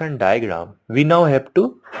interaction diagram, we now have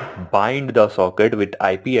to bind the socket with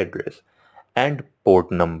IP address and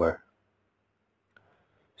port number.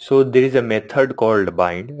 So there is a method called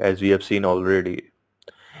bind, as we have seen already.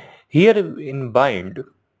 Here in bind,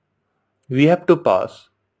 we have to pass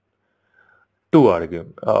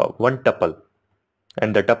one tuple,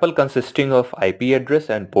 and the tuple consisting of IP address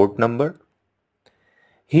and port number.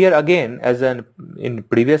 Here again, as in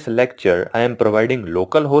previous lecture, I am providing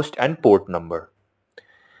localhost and port number.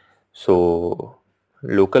 So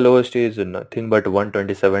localhost is nothing but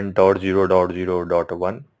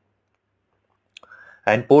 127.0.0.1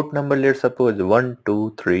 and port number, let's suppose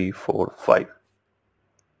 12345.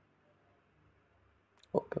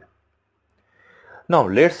 Okay. Now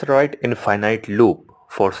let's write infinite loop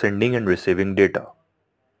for sending and receiving data.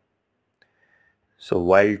 So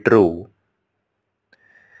while true,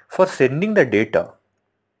 for sending the data,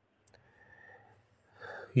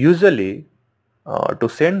 usually to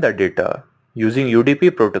send the data using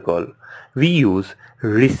UDP protocol, we use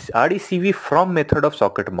RDCV from method of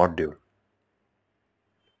socket module.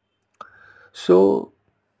 So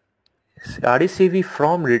RDCV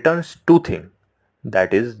from returns two things,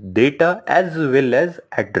 that is data as well as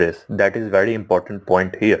address. That is very important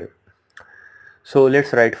point here. So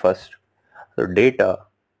let's write first. So data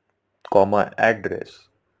comma address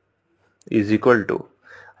is equal to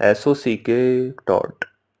SOCK dot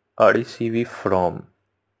RDCV from.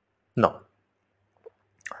 Now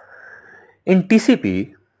in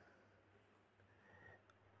TCP,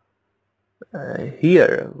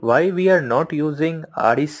 here why we are not using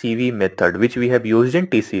RDCV method which we have used in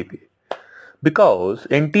TCP? Because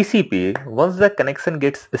in TCP, once the connection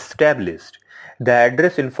gets established, the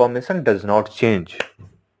address information does not change,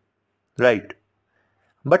 right?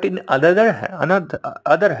 But in other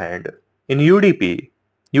hand, in UDP,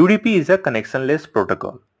 UDP is a connectionless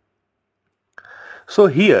protocol. So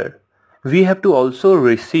here we have to also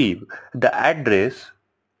receive the address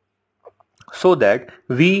so that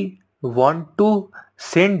we want to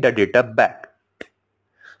send the data back.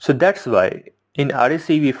 So that's why in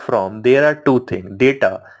RECV from there are two things,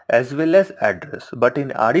 data as well as address. But in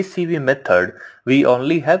RECV method we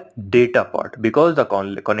only have data part because the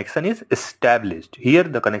connection is established. Here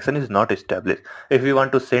the connection is not established. If we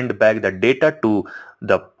want to send back the data to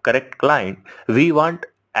the correct client, we want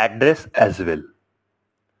address as well,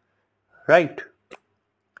 right?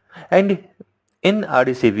 And in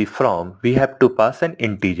RECV from we have to pass an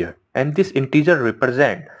integer, and this integer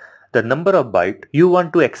represent the number of byte you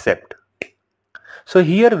want to accept. So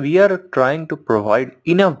here we are trying to provide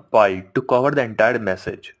enough byte to cover the entire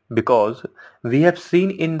message, because we have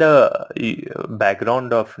seen in the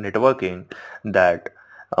background of networking that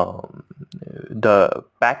the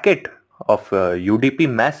packet of UDP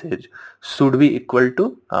message should be equal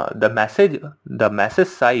to the message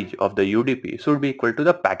size of the UDP should be equal to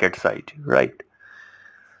the packet size, right?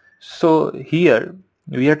 So here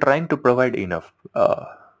we are trying to provide enough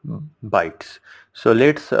bytes. So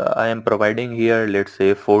I am providing here, let's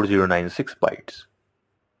say 4096 bytes.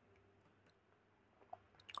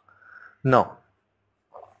 Now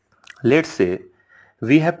let's say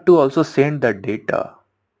we have to also send the data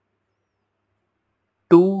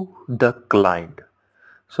to the client.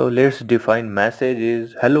 So let's define message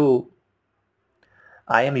is hello,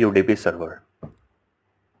 I am UDP server.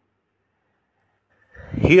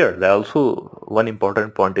 Here also one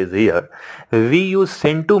important point is here, we use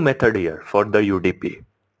send to method here for the UDP.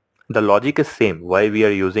 The logic is same why we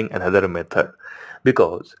are using another method,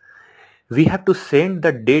 because we have to send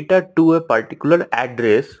the data to a particular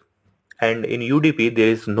address, and in UDP there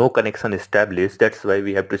is no connection established. That's why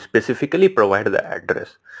we have to specifically provide the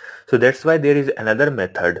address. So that's why there is another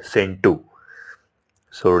method send to.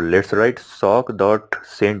 So let's write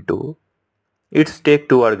sock.send to. It's take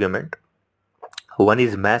two argument. One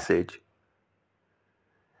is message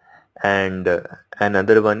and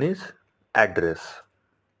another one is address.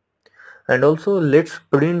 And also let's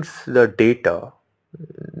print the data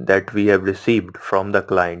that we have received from the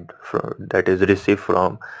client, that is received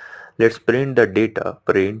from. Let's print the data,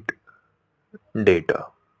 print data.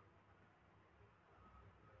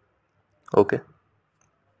 Okay.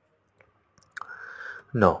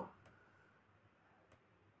 Now,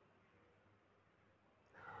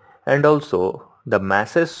 and also the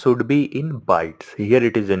message should be in bytes. Here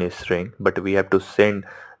it is in a string, but we have to send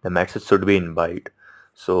the message should be in byte.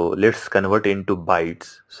 So let's convert into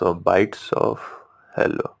bytes. So bytes of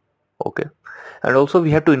hello. Okay. And also we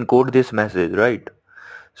have to encode this message, right?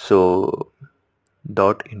 So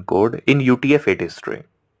dot encode in UTF-8 string.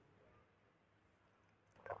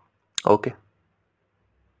 Okay.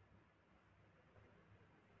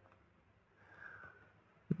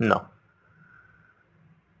 Now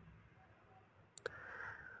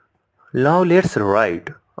let's write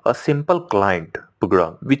a simple client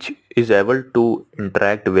program which is able to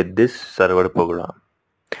interact with this server program.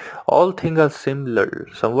 All things are similar,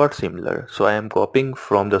 somewhat similar. So I am copying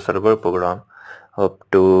from the server program up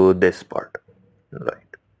to this part,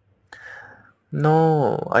 right?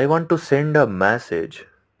 Now I want to send a message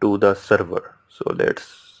to the server. So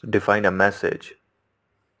let's define a message.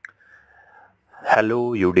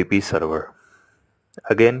 Hello UDP server.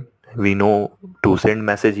 Again, we know to send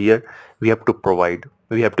message here, we have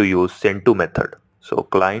to use send to method. So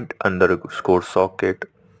client underscore socket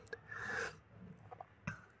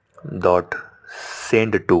dot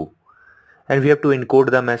send to, and we have to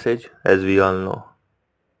encode the message as we all know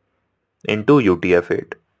into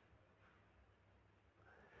UTF-8.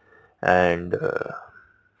 and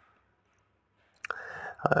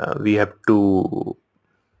we have to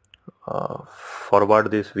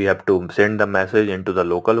forward this. We have to send the message into the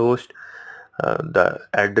local host, the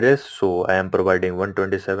address. So I am providing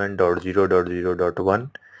 127.0.0.1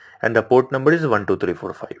 and the port number is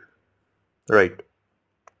 12345, right?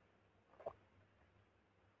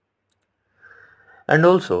 And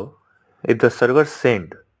also if the server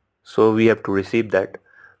send, so we have to receive that.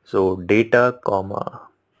 So data comma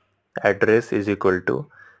address is equal to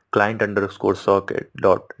client underscore socket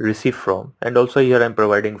dot receive from, and also here I'm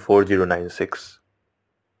providing 4096.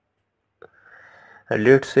 And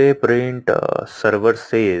let's say print server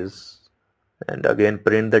says, and again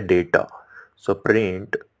print the data. So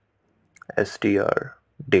print str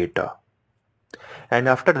data, and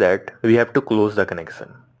after that we have to close the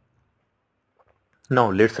connection. Now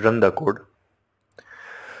let's run the code.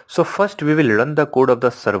 So first we will run the code of the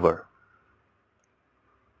server,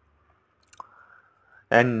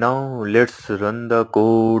 and now let's run the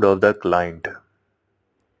code of the client.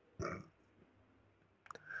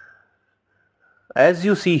 As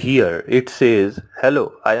you see here, it says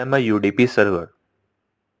hello, I am a UDP server.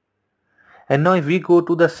 And now if we go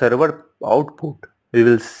to the server output, we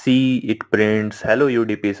will see it prints hello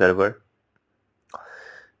UDP server.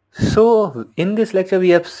 So in this lecture we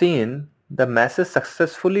have seen the message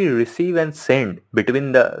successfully receive and send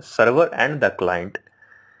between the server and the client,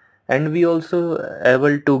 and we also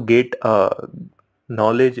able to get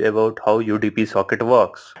knowledge about how UDP socket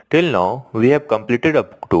works. Till now we have completed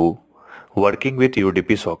up to working with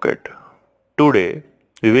UDP socket. Today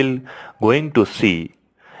we will going to see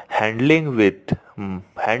handling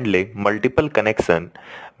multiple connection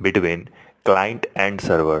between client and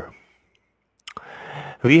server.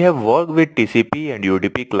 We have worked with TCP and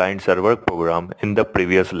UDP client server program in the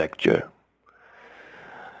previous lecture.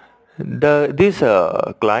 This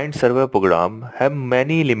client server program have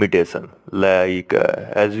many limitations, like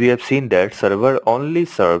as we have seen that server only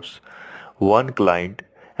serves one client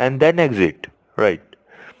and then exit, right?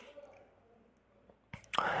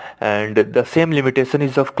 And the same limitation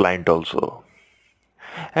is of client also.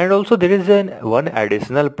 And also there is one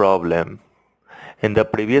additional problem in the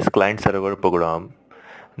previous client server program,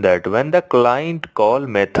 that when the client call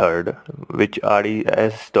method, which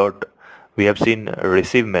res dot we have seen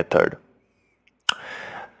receive method,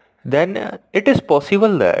 then it is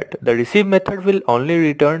possible that the receive method will only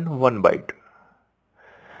return one byte.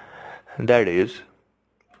 That is,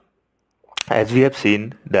 as we have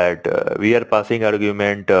seen that we are passing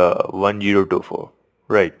argument 1024,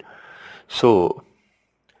 right? So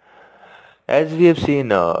as we have seen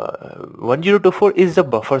 1024 is the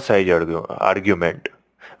buffer size argument,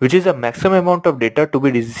 which is the maximum amount of data to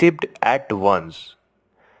be received at once.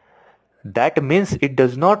 That means it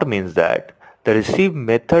does not mean that the receive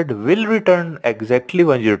method will return exactly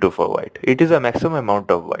 1024 byte. It is a maximum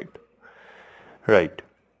amount of byte, right?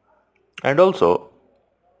 And also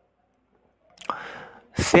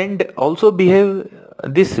send also behave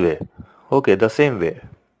this way, okay, the same way.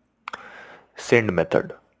 Send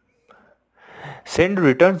method, send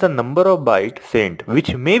returns the number of bytes sent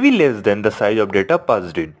which may be less than the size of data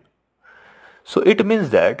passed in. So it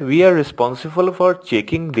means that we are responsible for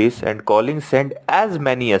checking this and calling send as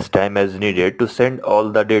many as time as needed to send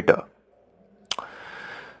all the data.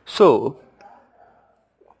 So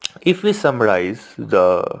if we summarize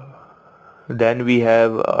then we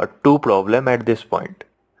have two problems at this point.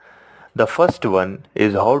 The first one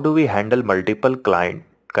is how do we handle multiple client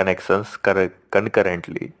connections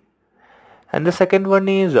concurrently, and the second one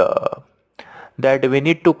is that we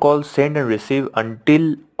need to call send and receive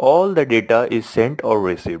until all the data is sent or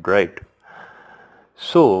received, right?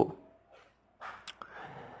 So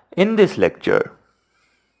in this lecture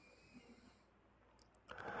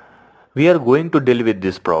we are going to deal with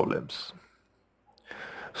these problems.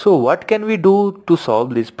 So what can we do to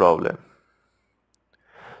solve this problem?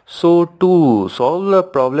 So to solve the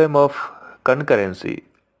problem of concurrency,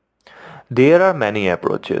 there are many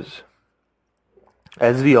approaches.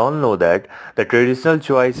 As we all know that the traditional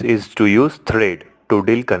choice is to use thread to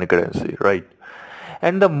deal concurrency, right?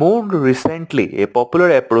 And the more recently a popular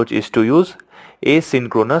approach is to use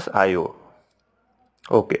asynchronous I/O.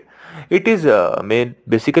 Okay, it is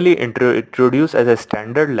basically introduced as a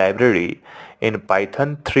standard library in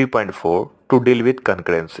Python 3.4 to deal with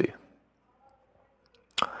concurrency.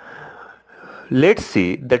 Let's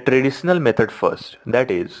see the traditional method first. That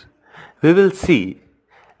is, we will see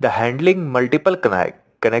the handling multiple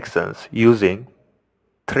connections using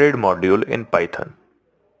thread module in Python.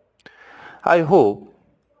 I hope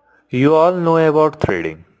you all know about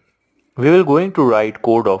threading. We will going to write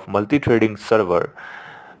code of multi-threading server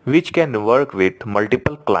which can work with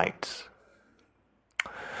multiple clients.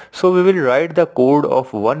 So we will write the code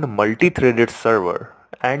of one multi-threaded server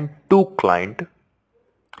and two client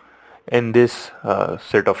in this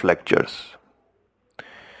set of lectures.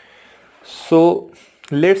 So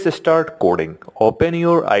let's start coding. Open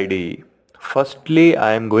your IDE. Firstly,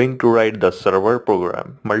 I am going to write the server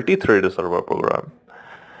program, multi-threaded server program,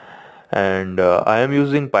 and I am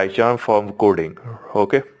using PyCharm for coding.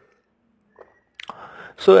 Okay.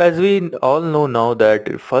 So as we all know now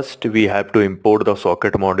that first we have to import the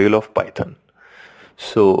socket module of Python.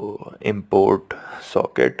 So import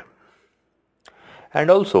socket,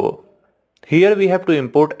 and also here we have to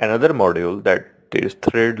import another module, that is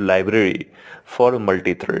thread library for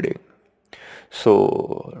multi-threading.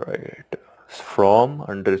 So right, from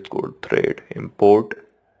underscore thread import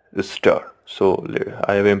star. So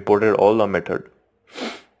I have imported all the method.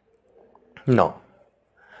 Now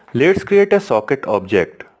let's create a socket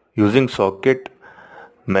object using socket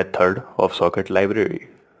method of socket library.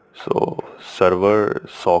 So server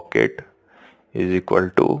socket is equal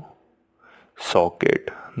to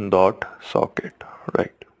socket dot socket,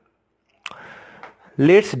 right?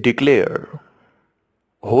 Let's declare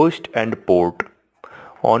host and port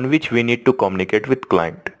on which we need to communicate with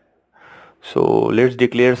client. So let's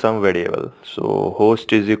declare some variable. So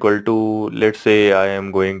host is equal to, let's say I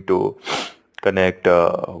am going to connect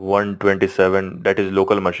 127, that is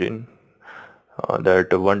local machine, that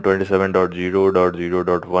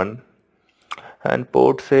 127.0.0.1, and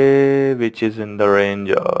port say which is in the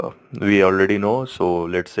range we already know, so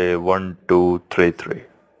let's say 1233.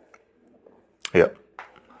 Yeah.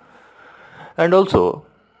 And also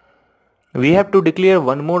we have to declare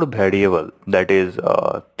one more variable, that is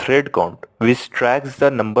thread count, which tracks the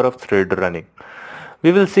number of thread running.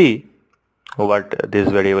 We will see what this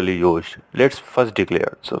variable is used. Let's first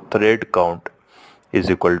declare, so thread count is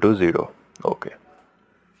equal to 0. Okay.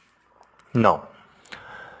 Now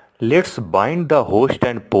let's bind the host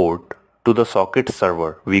and port to the socket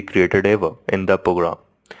server we created above in the program.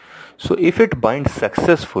 So if it binds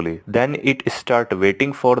successfully, then it start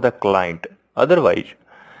waiting for the client. Otherwise,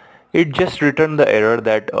 it just return the error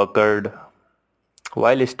that occurred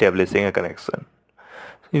while establishing a connection.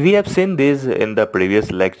 We have seen this in the previous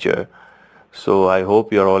lecture, so I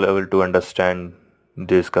hope you are all able to understand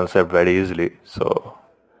this concept very easily. So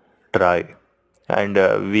try, and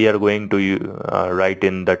we are going to write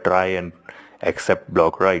in the try and except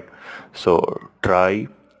block, right? So try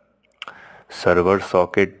server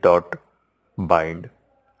socket dot bind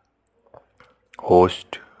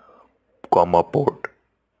host comma port,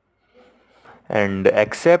 and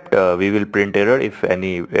except we will print error if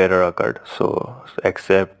any error occurred. So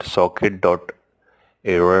except socket dot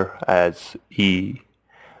error as e,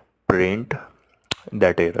 print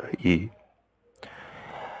that error e.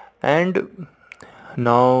 And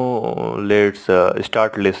now let's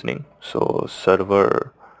start listening. So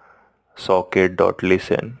server socket dot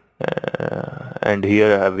listen, and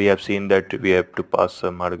here we have seen that we have to pass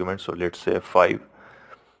some arguments, so let's say 5.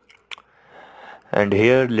 And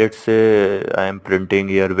here let's say I am printing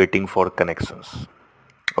here waiting for connections.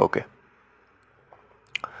 Okay.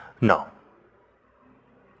 Now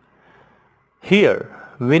here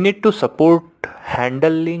we need to support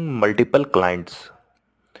handling multiple clients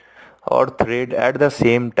or thread at the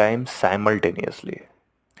same time simultaneously.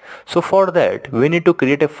 So for that we need to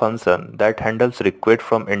create a function that handles request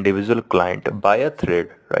from individual client by a thread,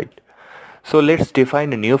 right? So let's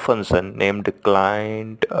define a new function named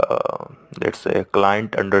client, let's say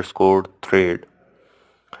client underscore thread,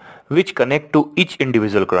 which connect to each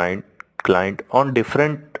individual client on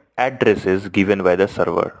different addresses given by the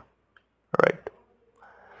server, right?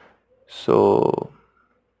 So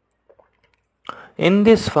in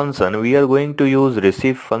this function we are going to use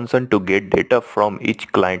receive function to get data from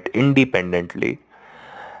each client independently,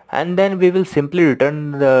 and then we will simply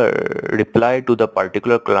return the reply to the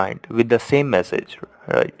particular client with the same message,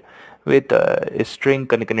 right? With a string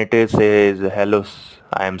concatenated says hello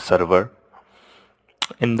I am server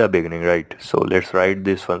in the beginning, right? So let's write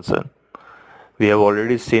this function. We have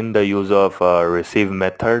already seen the use of receive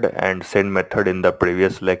method and send method in the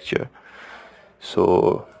previous lecture.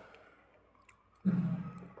 So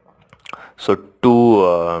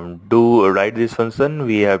to write this function,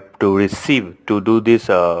 we have to receive, to do this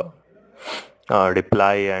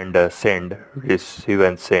reply and send, receive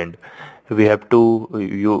and send. We have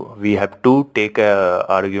to take a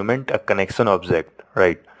argument, a connection object,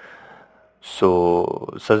 right?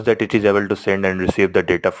 So such that it is able to send and receive the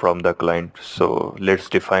data from the client. So let's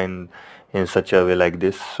define in such a way like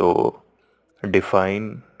this. So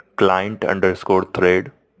define client underscore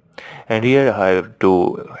thread and here I have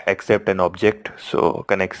to accept an object, so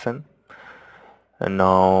connection. And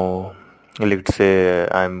now let's say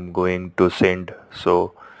I'm going to send,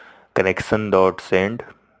 so connection dot send,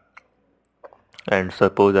 and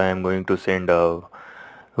suppose I am going to send a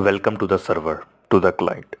welcome to the server to the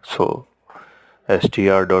client, so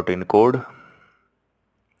str dot encode,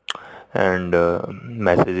 and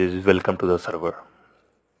message is welcome to the server.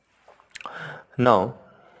 Now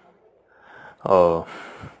uh,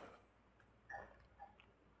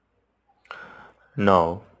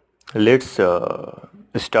 now let's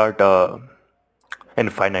start a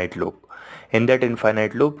infinite loop. In that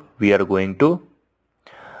infinite loop we are going to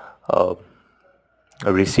uh,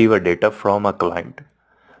 receive a data from a client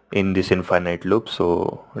in this infinite loop.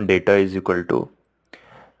 So data is equal to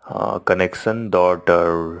connection dot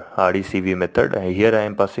recv method. Here I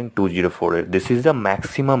am passing 2048. This is the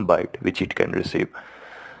maximum byte which it can receive,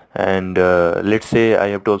 and let's say I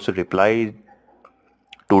have to also reply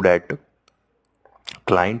to that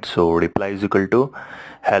client. So reply is equal to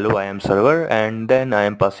hello I am server, and then I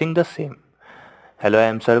am passing the same hello I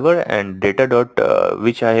am server, and data dot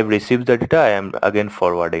which I have received the data, I am again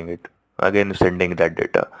forwarding it, again sending that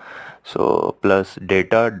data. So plus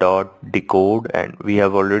data dot decode, and we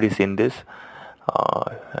have already seen this,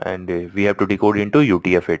 and we have to decode into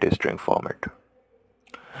UTF-8 string format.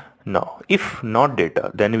 Now if not data,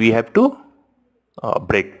 then we have to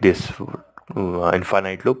break this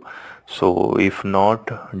infinite loop. So if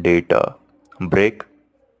not data, break,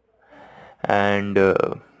 and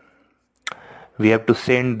we have to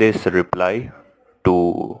send this reply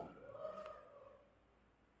to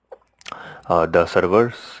the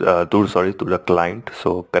servers to the client.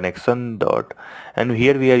 So connection dot, and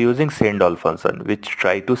here we are using send all function, which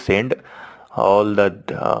try to send all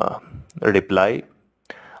the reply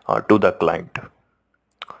to the client.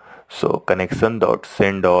 So connection dot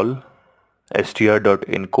send all str dot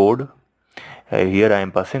encode, here I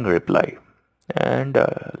am passing reply, and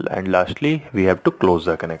lastly we have to close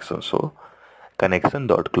the connection. So connection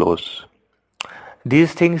dot close.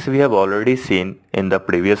 These things we have already seen in the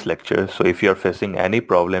previous lecture. So if you are facing any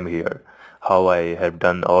problem here, how I have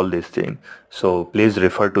done all these things, so please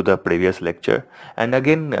refer to the previous lecture and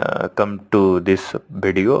again come to this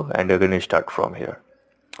video and again start from here.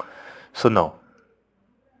 So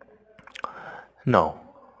now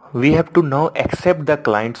we have to now accept the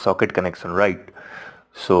client socket connection, right?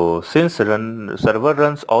 So since server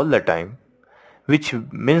runs all the time, which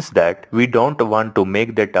means that we don't want to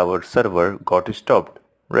make that our server got stopped,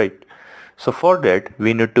 right? So for that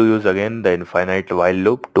we need to use again the infinite while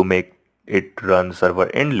loop to make it run server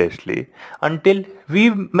endlessly until we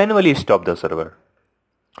manually stop the server.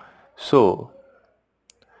 So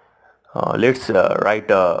let's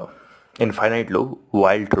write a infinite loop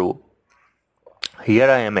while true. Here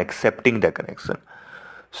I am accepting the connection.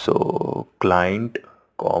 So client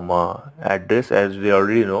comma address, as we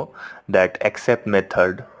already know that accept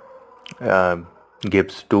method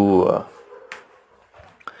gives two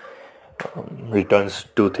returns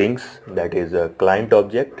two things, that is a client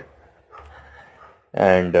object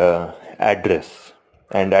and address,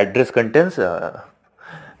 and address contains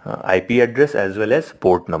IP address as well as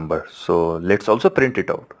port number. So let's also print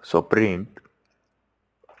it out. So print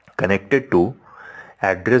connected to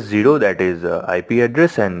address 0, that is IP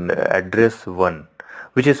address, and address 1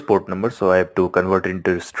 which is port number. So I have to convert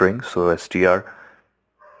into string, so str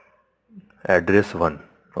address 1.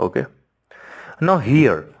 Okay, now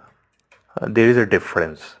here there is a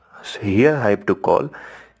difference. So here I have to call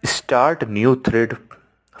start new thread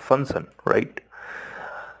function, right,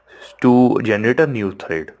 to generate a new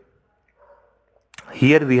thread.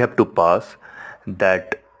 Here we have to pass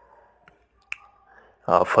that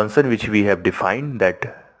function which we have defined,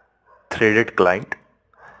 that threaded client,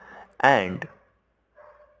 and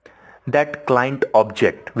that client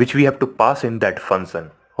object which we have to pass in that function.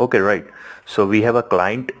 Okay, right. So we have a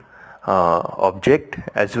client object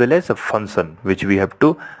as well as a function which we have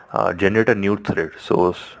to generate a new thread.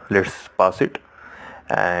 So let's pass it,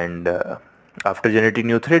 and after generating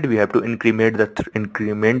new thread we have to increment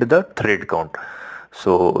the thread count.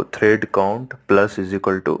 So thread count plus is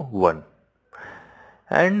equal to 1,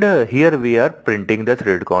 and here we are printing the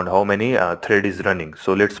thread count, how many thread is running.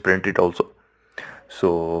 So let's print it also.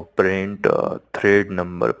 So print thread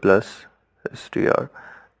number plus str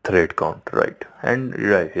thread count, right? And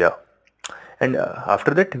right, yeah, and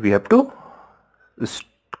after that we have to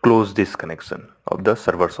close this connection of the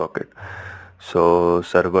server socket. So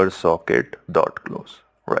server socket dot close,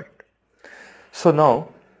 right? So now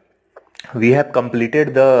we have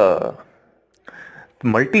completed the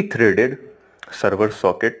multi-threaded server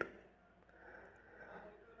socket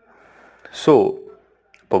So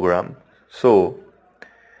program. So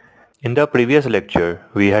in the previous lecture,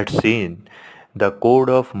 we had seen the code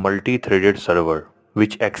of multi-threaded server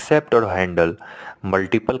which accept or handle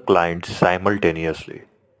multiple clients simultaneously.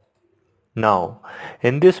 Now,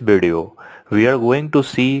 in this video, we are going to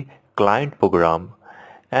see client program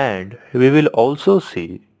and we will also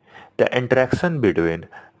see the interaction between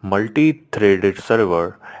multi-threaded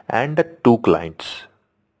server and the two clients.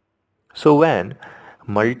 So when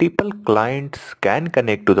multiple clients can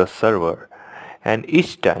connect to the server and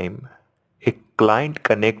each time a client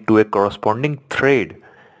connect to a corresponding thread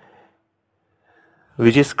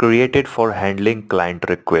which is created for handling client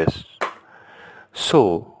requests.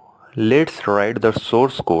 So let's write the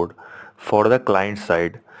source code for the client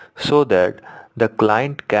side so that the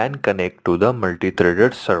client can connect to the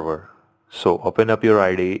multi-threaded server. So open up your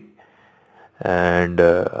IDE and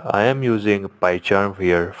I am using PyCharm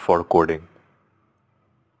here for coding.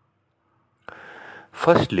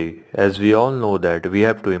 Firstly, as we all know that we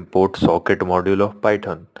have to import socket module of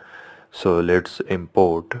Python. So let's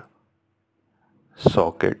import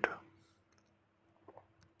socket.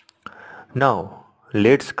 Now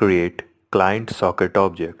let's create client socket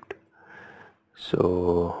object.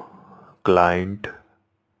 So client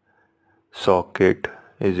socket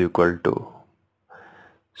is equal to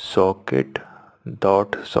socket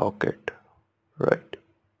dot socket, right?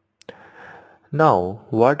 Now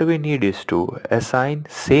what we need is to assign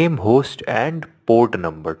same host and port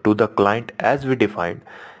number to the client as we defined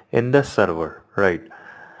in the server, right?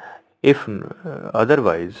 If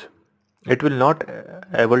otherwise it will not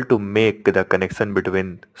able to make the connection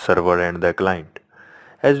between server and the client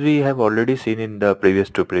as we have already seen in the previous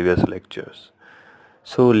lectures.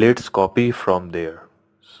 So let's copy from there.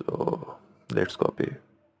 So let's copy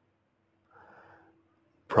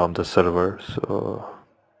from the server. So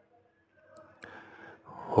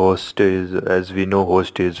host is, as we know,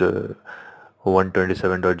 host is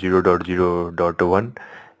 127.0.0.1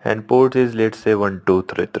 and port is, let's say,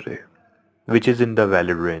 1233, which is in the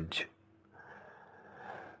valid range.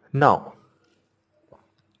 Now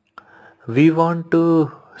we want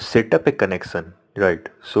to set up a connection, right?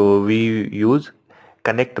 So we use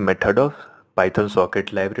connect method of Python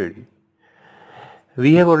socket library.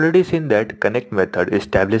 We have already seen that connect method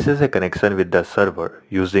establishes a connection with the server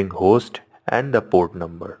using host and the port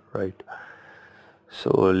number, right?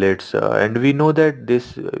 So let's and we know that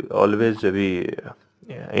this always be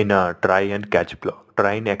in a try and catch block,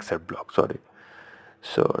 try and accept block, sorry.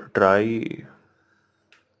 So try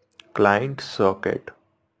client socket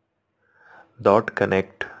dot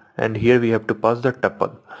connect and here we have to pass the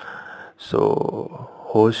tuple. So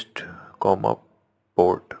host comma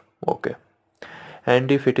port, okay.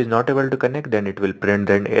 And if it is not able to connect, then it will print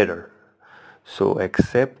an error. So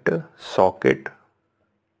accept socket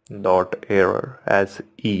dot error as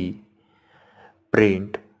e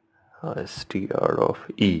print str of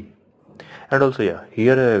e. And also, yeah,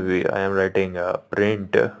 here I am writing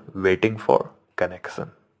print waiting for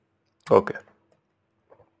connection. Okay,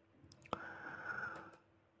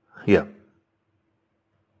 yeah.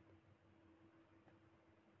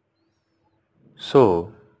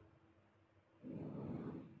 So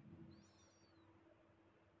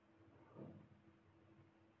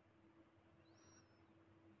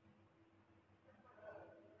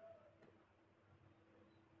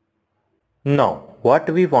now what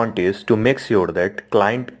we want is to make sure that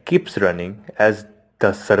client keeps running as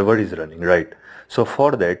the server is running, right? So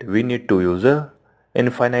for that we need to use a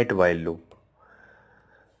infinite while loop.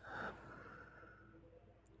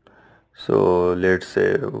 So let's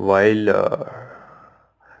say while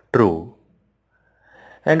true,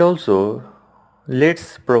 and also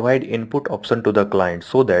let's provide input option to the client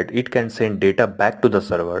so that it can send data back to the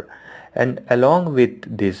server, and along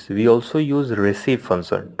with this we also use receive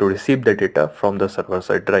function to receive the data from the server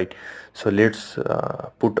side, right? So let's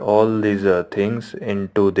put all these things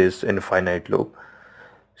into this infinite loop.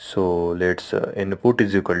 So let's input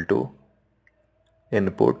is equal to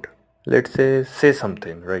input, let's say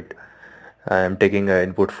something, right? I am taking an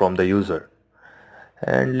input from the user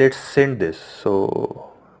and let's send this. So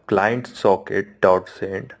client socket dot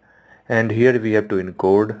send and here we have to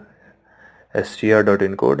encode str dot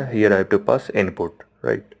encode, here I have to pass input,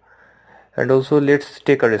 right? And also let's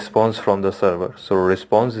take a response from the server. So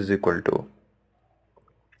response is equal to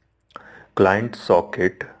client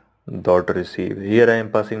socket dot receive, here I am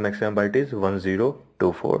passing maximum byte is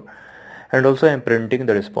 1024 and also I am printing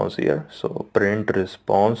the response here. So print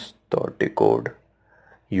response dot decode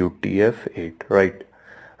UTF-8, right?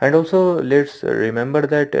 And also let's remember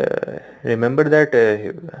that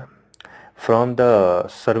from the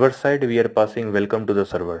server side we are passing welcome to the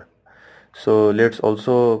server. So let's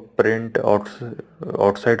also print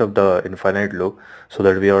outside of the infinite loop, so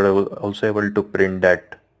that we are also able to print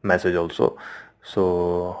that message also.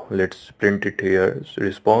 So let's print it here. So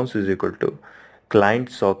response is equal to client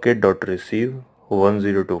socket dot receive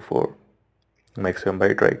 1024 maximum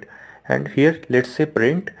byte, right? And here let's say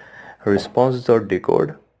print response dot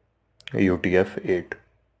decode UTF-8.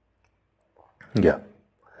 Yeah.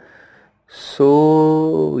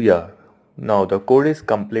 So yeah, now the code is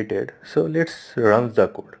completed. So let's run the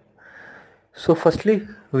code. So firstly,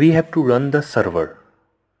 we have to run the server.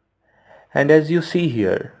 And as you see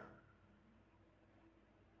here,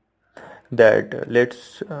 that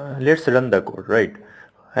let's run the code, right?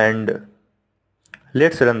 And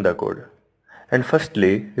let's run the code. And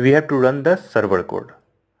firstly, we have to run the server code.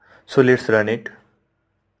 So let's run it.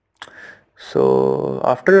 So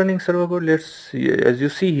after running server code, as you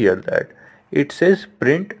see here, that it says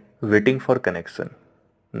print waiting for connection.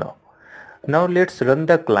 Now let's run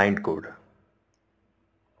the client code.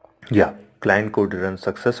 Yeah, client code runs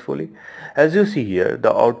successfully. As you see here,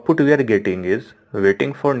 the output we are getting is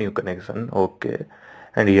waiting for new connection. Okay.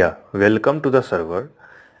 And yeah, welcome to the server.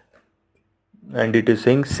 And it is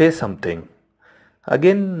saying say something.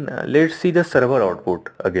 Again, let's see the server output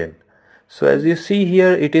again. So as you see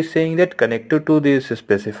here, it is saying that connected to this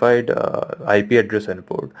specified IP address and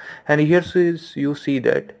port. And here you see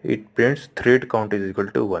that it prints thread count is equal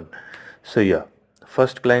to 1. So yeah,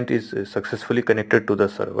 first client is successfully connected to the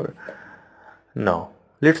server. Now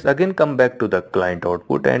let's again come back to the client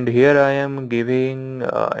output, and here I am giving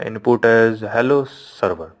input as hello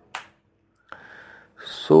server.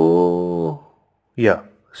 So yeah,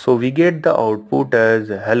 so we get the output as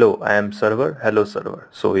hello I am server, hello server.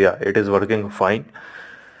 So yeah, it is working fine,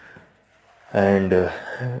 and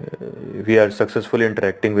we are successfully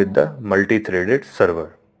interacting with the multi-threaded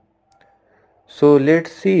server. So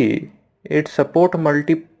let's see it support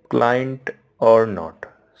multi-client or not.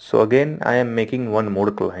 So again I am making one more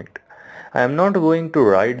client. I am not going to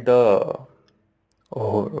write the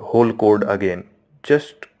whole code again,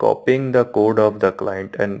 just copying the code of the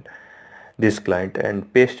client and this client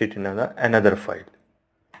and paste it in another file.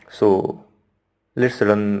 So let's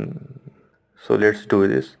run, so let's do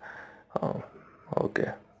this.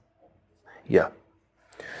 Okay, yeah,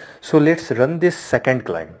 so let's run this second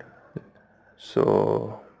client.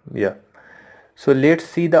 So yeah, so let's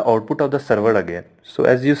see the output of the server again. So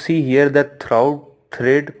as you see here, the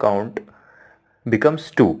thread count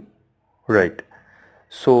becomes 2, right?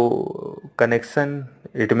 So connection,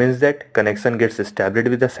 it means that connection gets established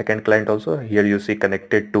with the second client also. Here you see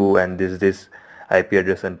connected to, and this IP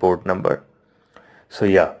address and port number. So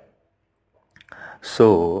yeah,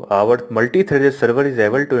 so our multi-threaded server is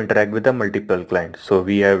able to interact with the multiple clients. So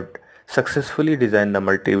we have successfully designed the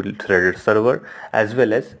multi-threaded server as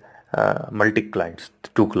well as multi-clients,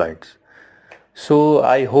 2 clients. So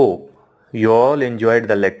I hope you all enjoyed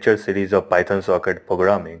the lecture series of Python socket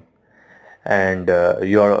programming, and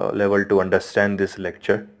you are all able to understand this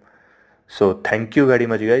lecture. So thank you very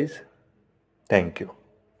much guys. Thank you.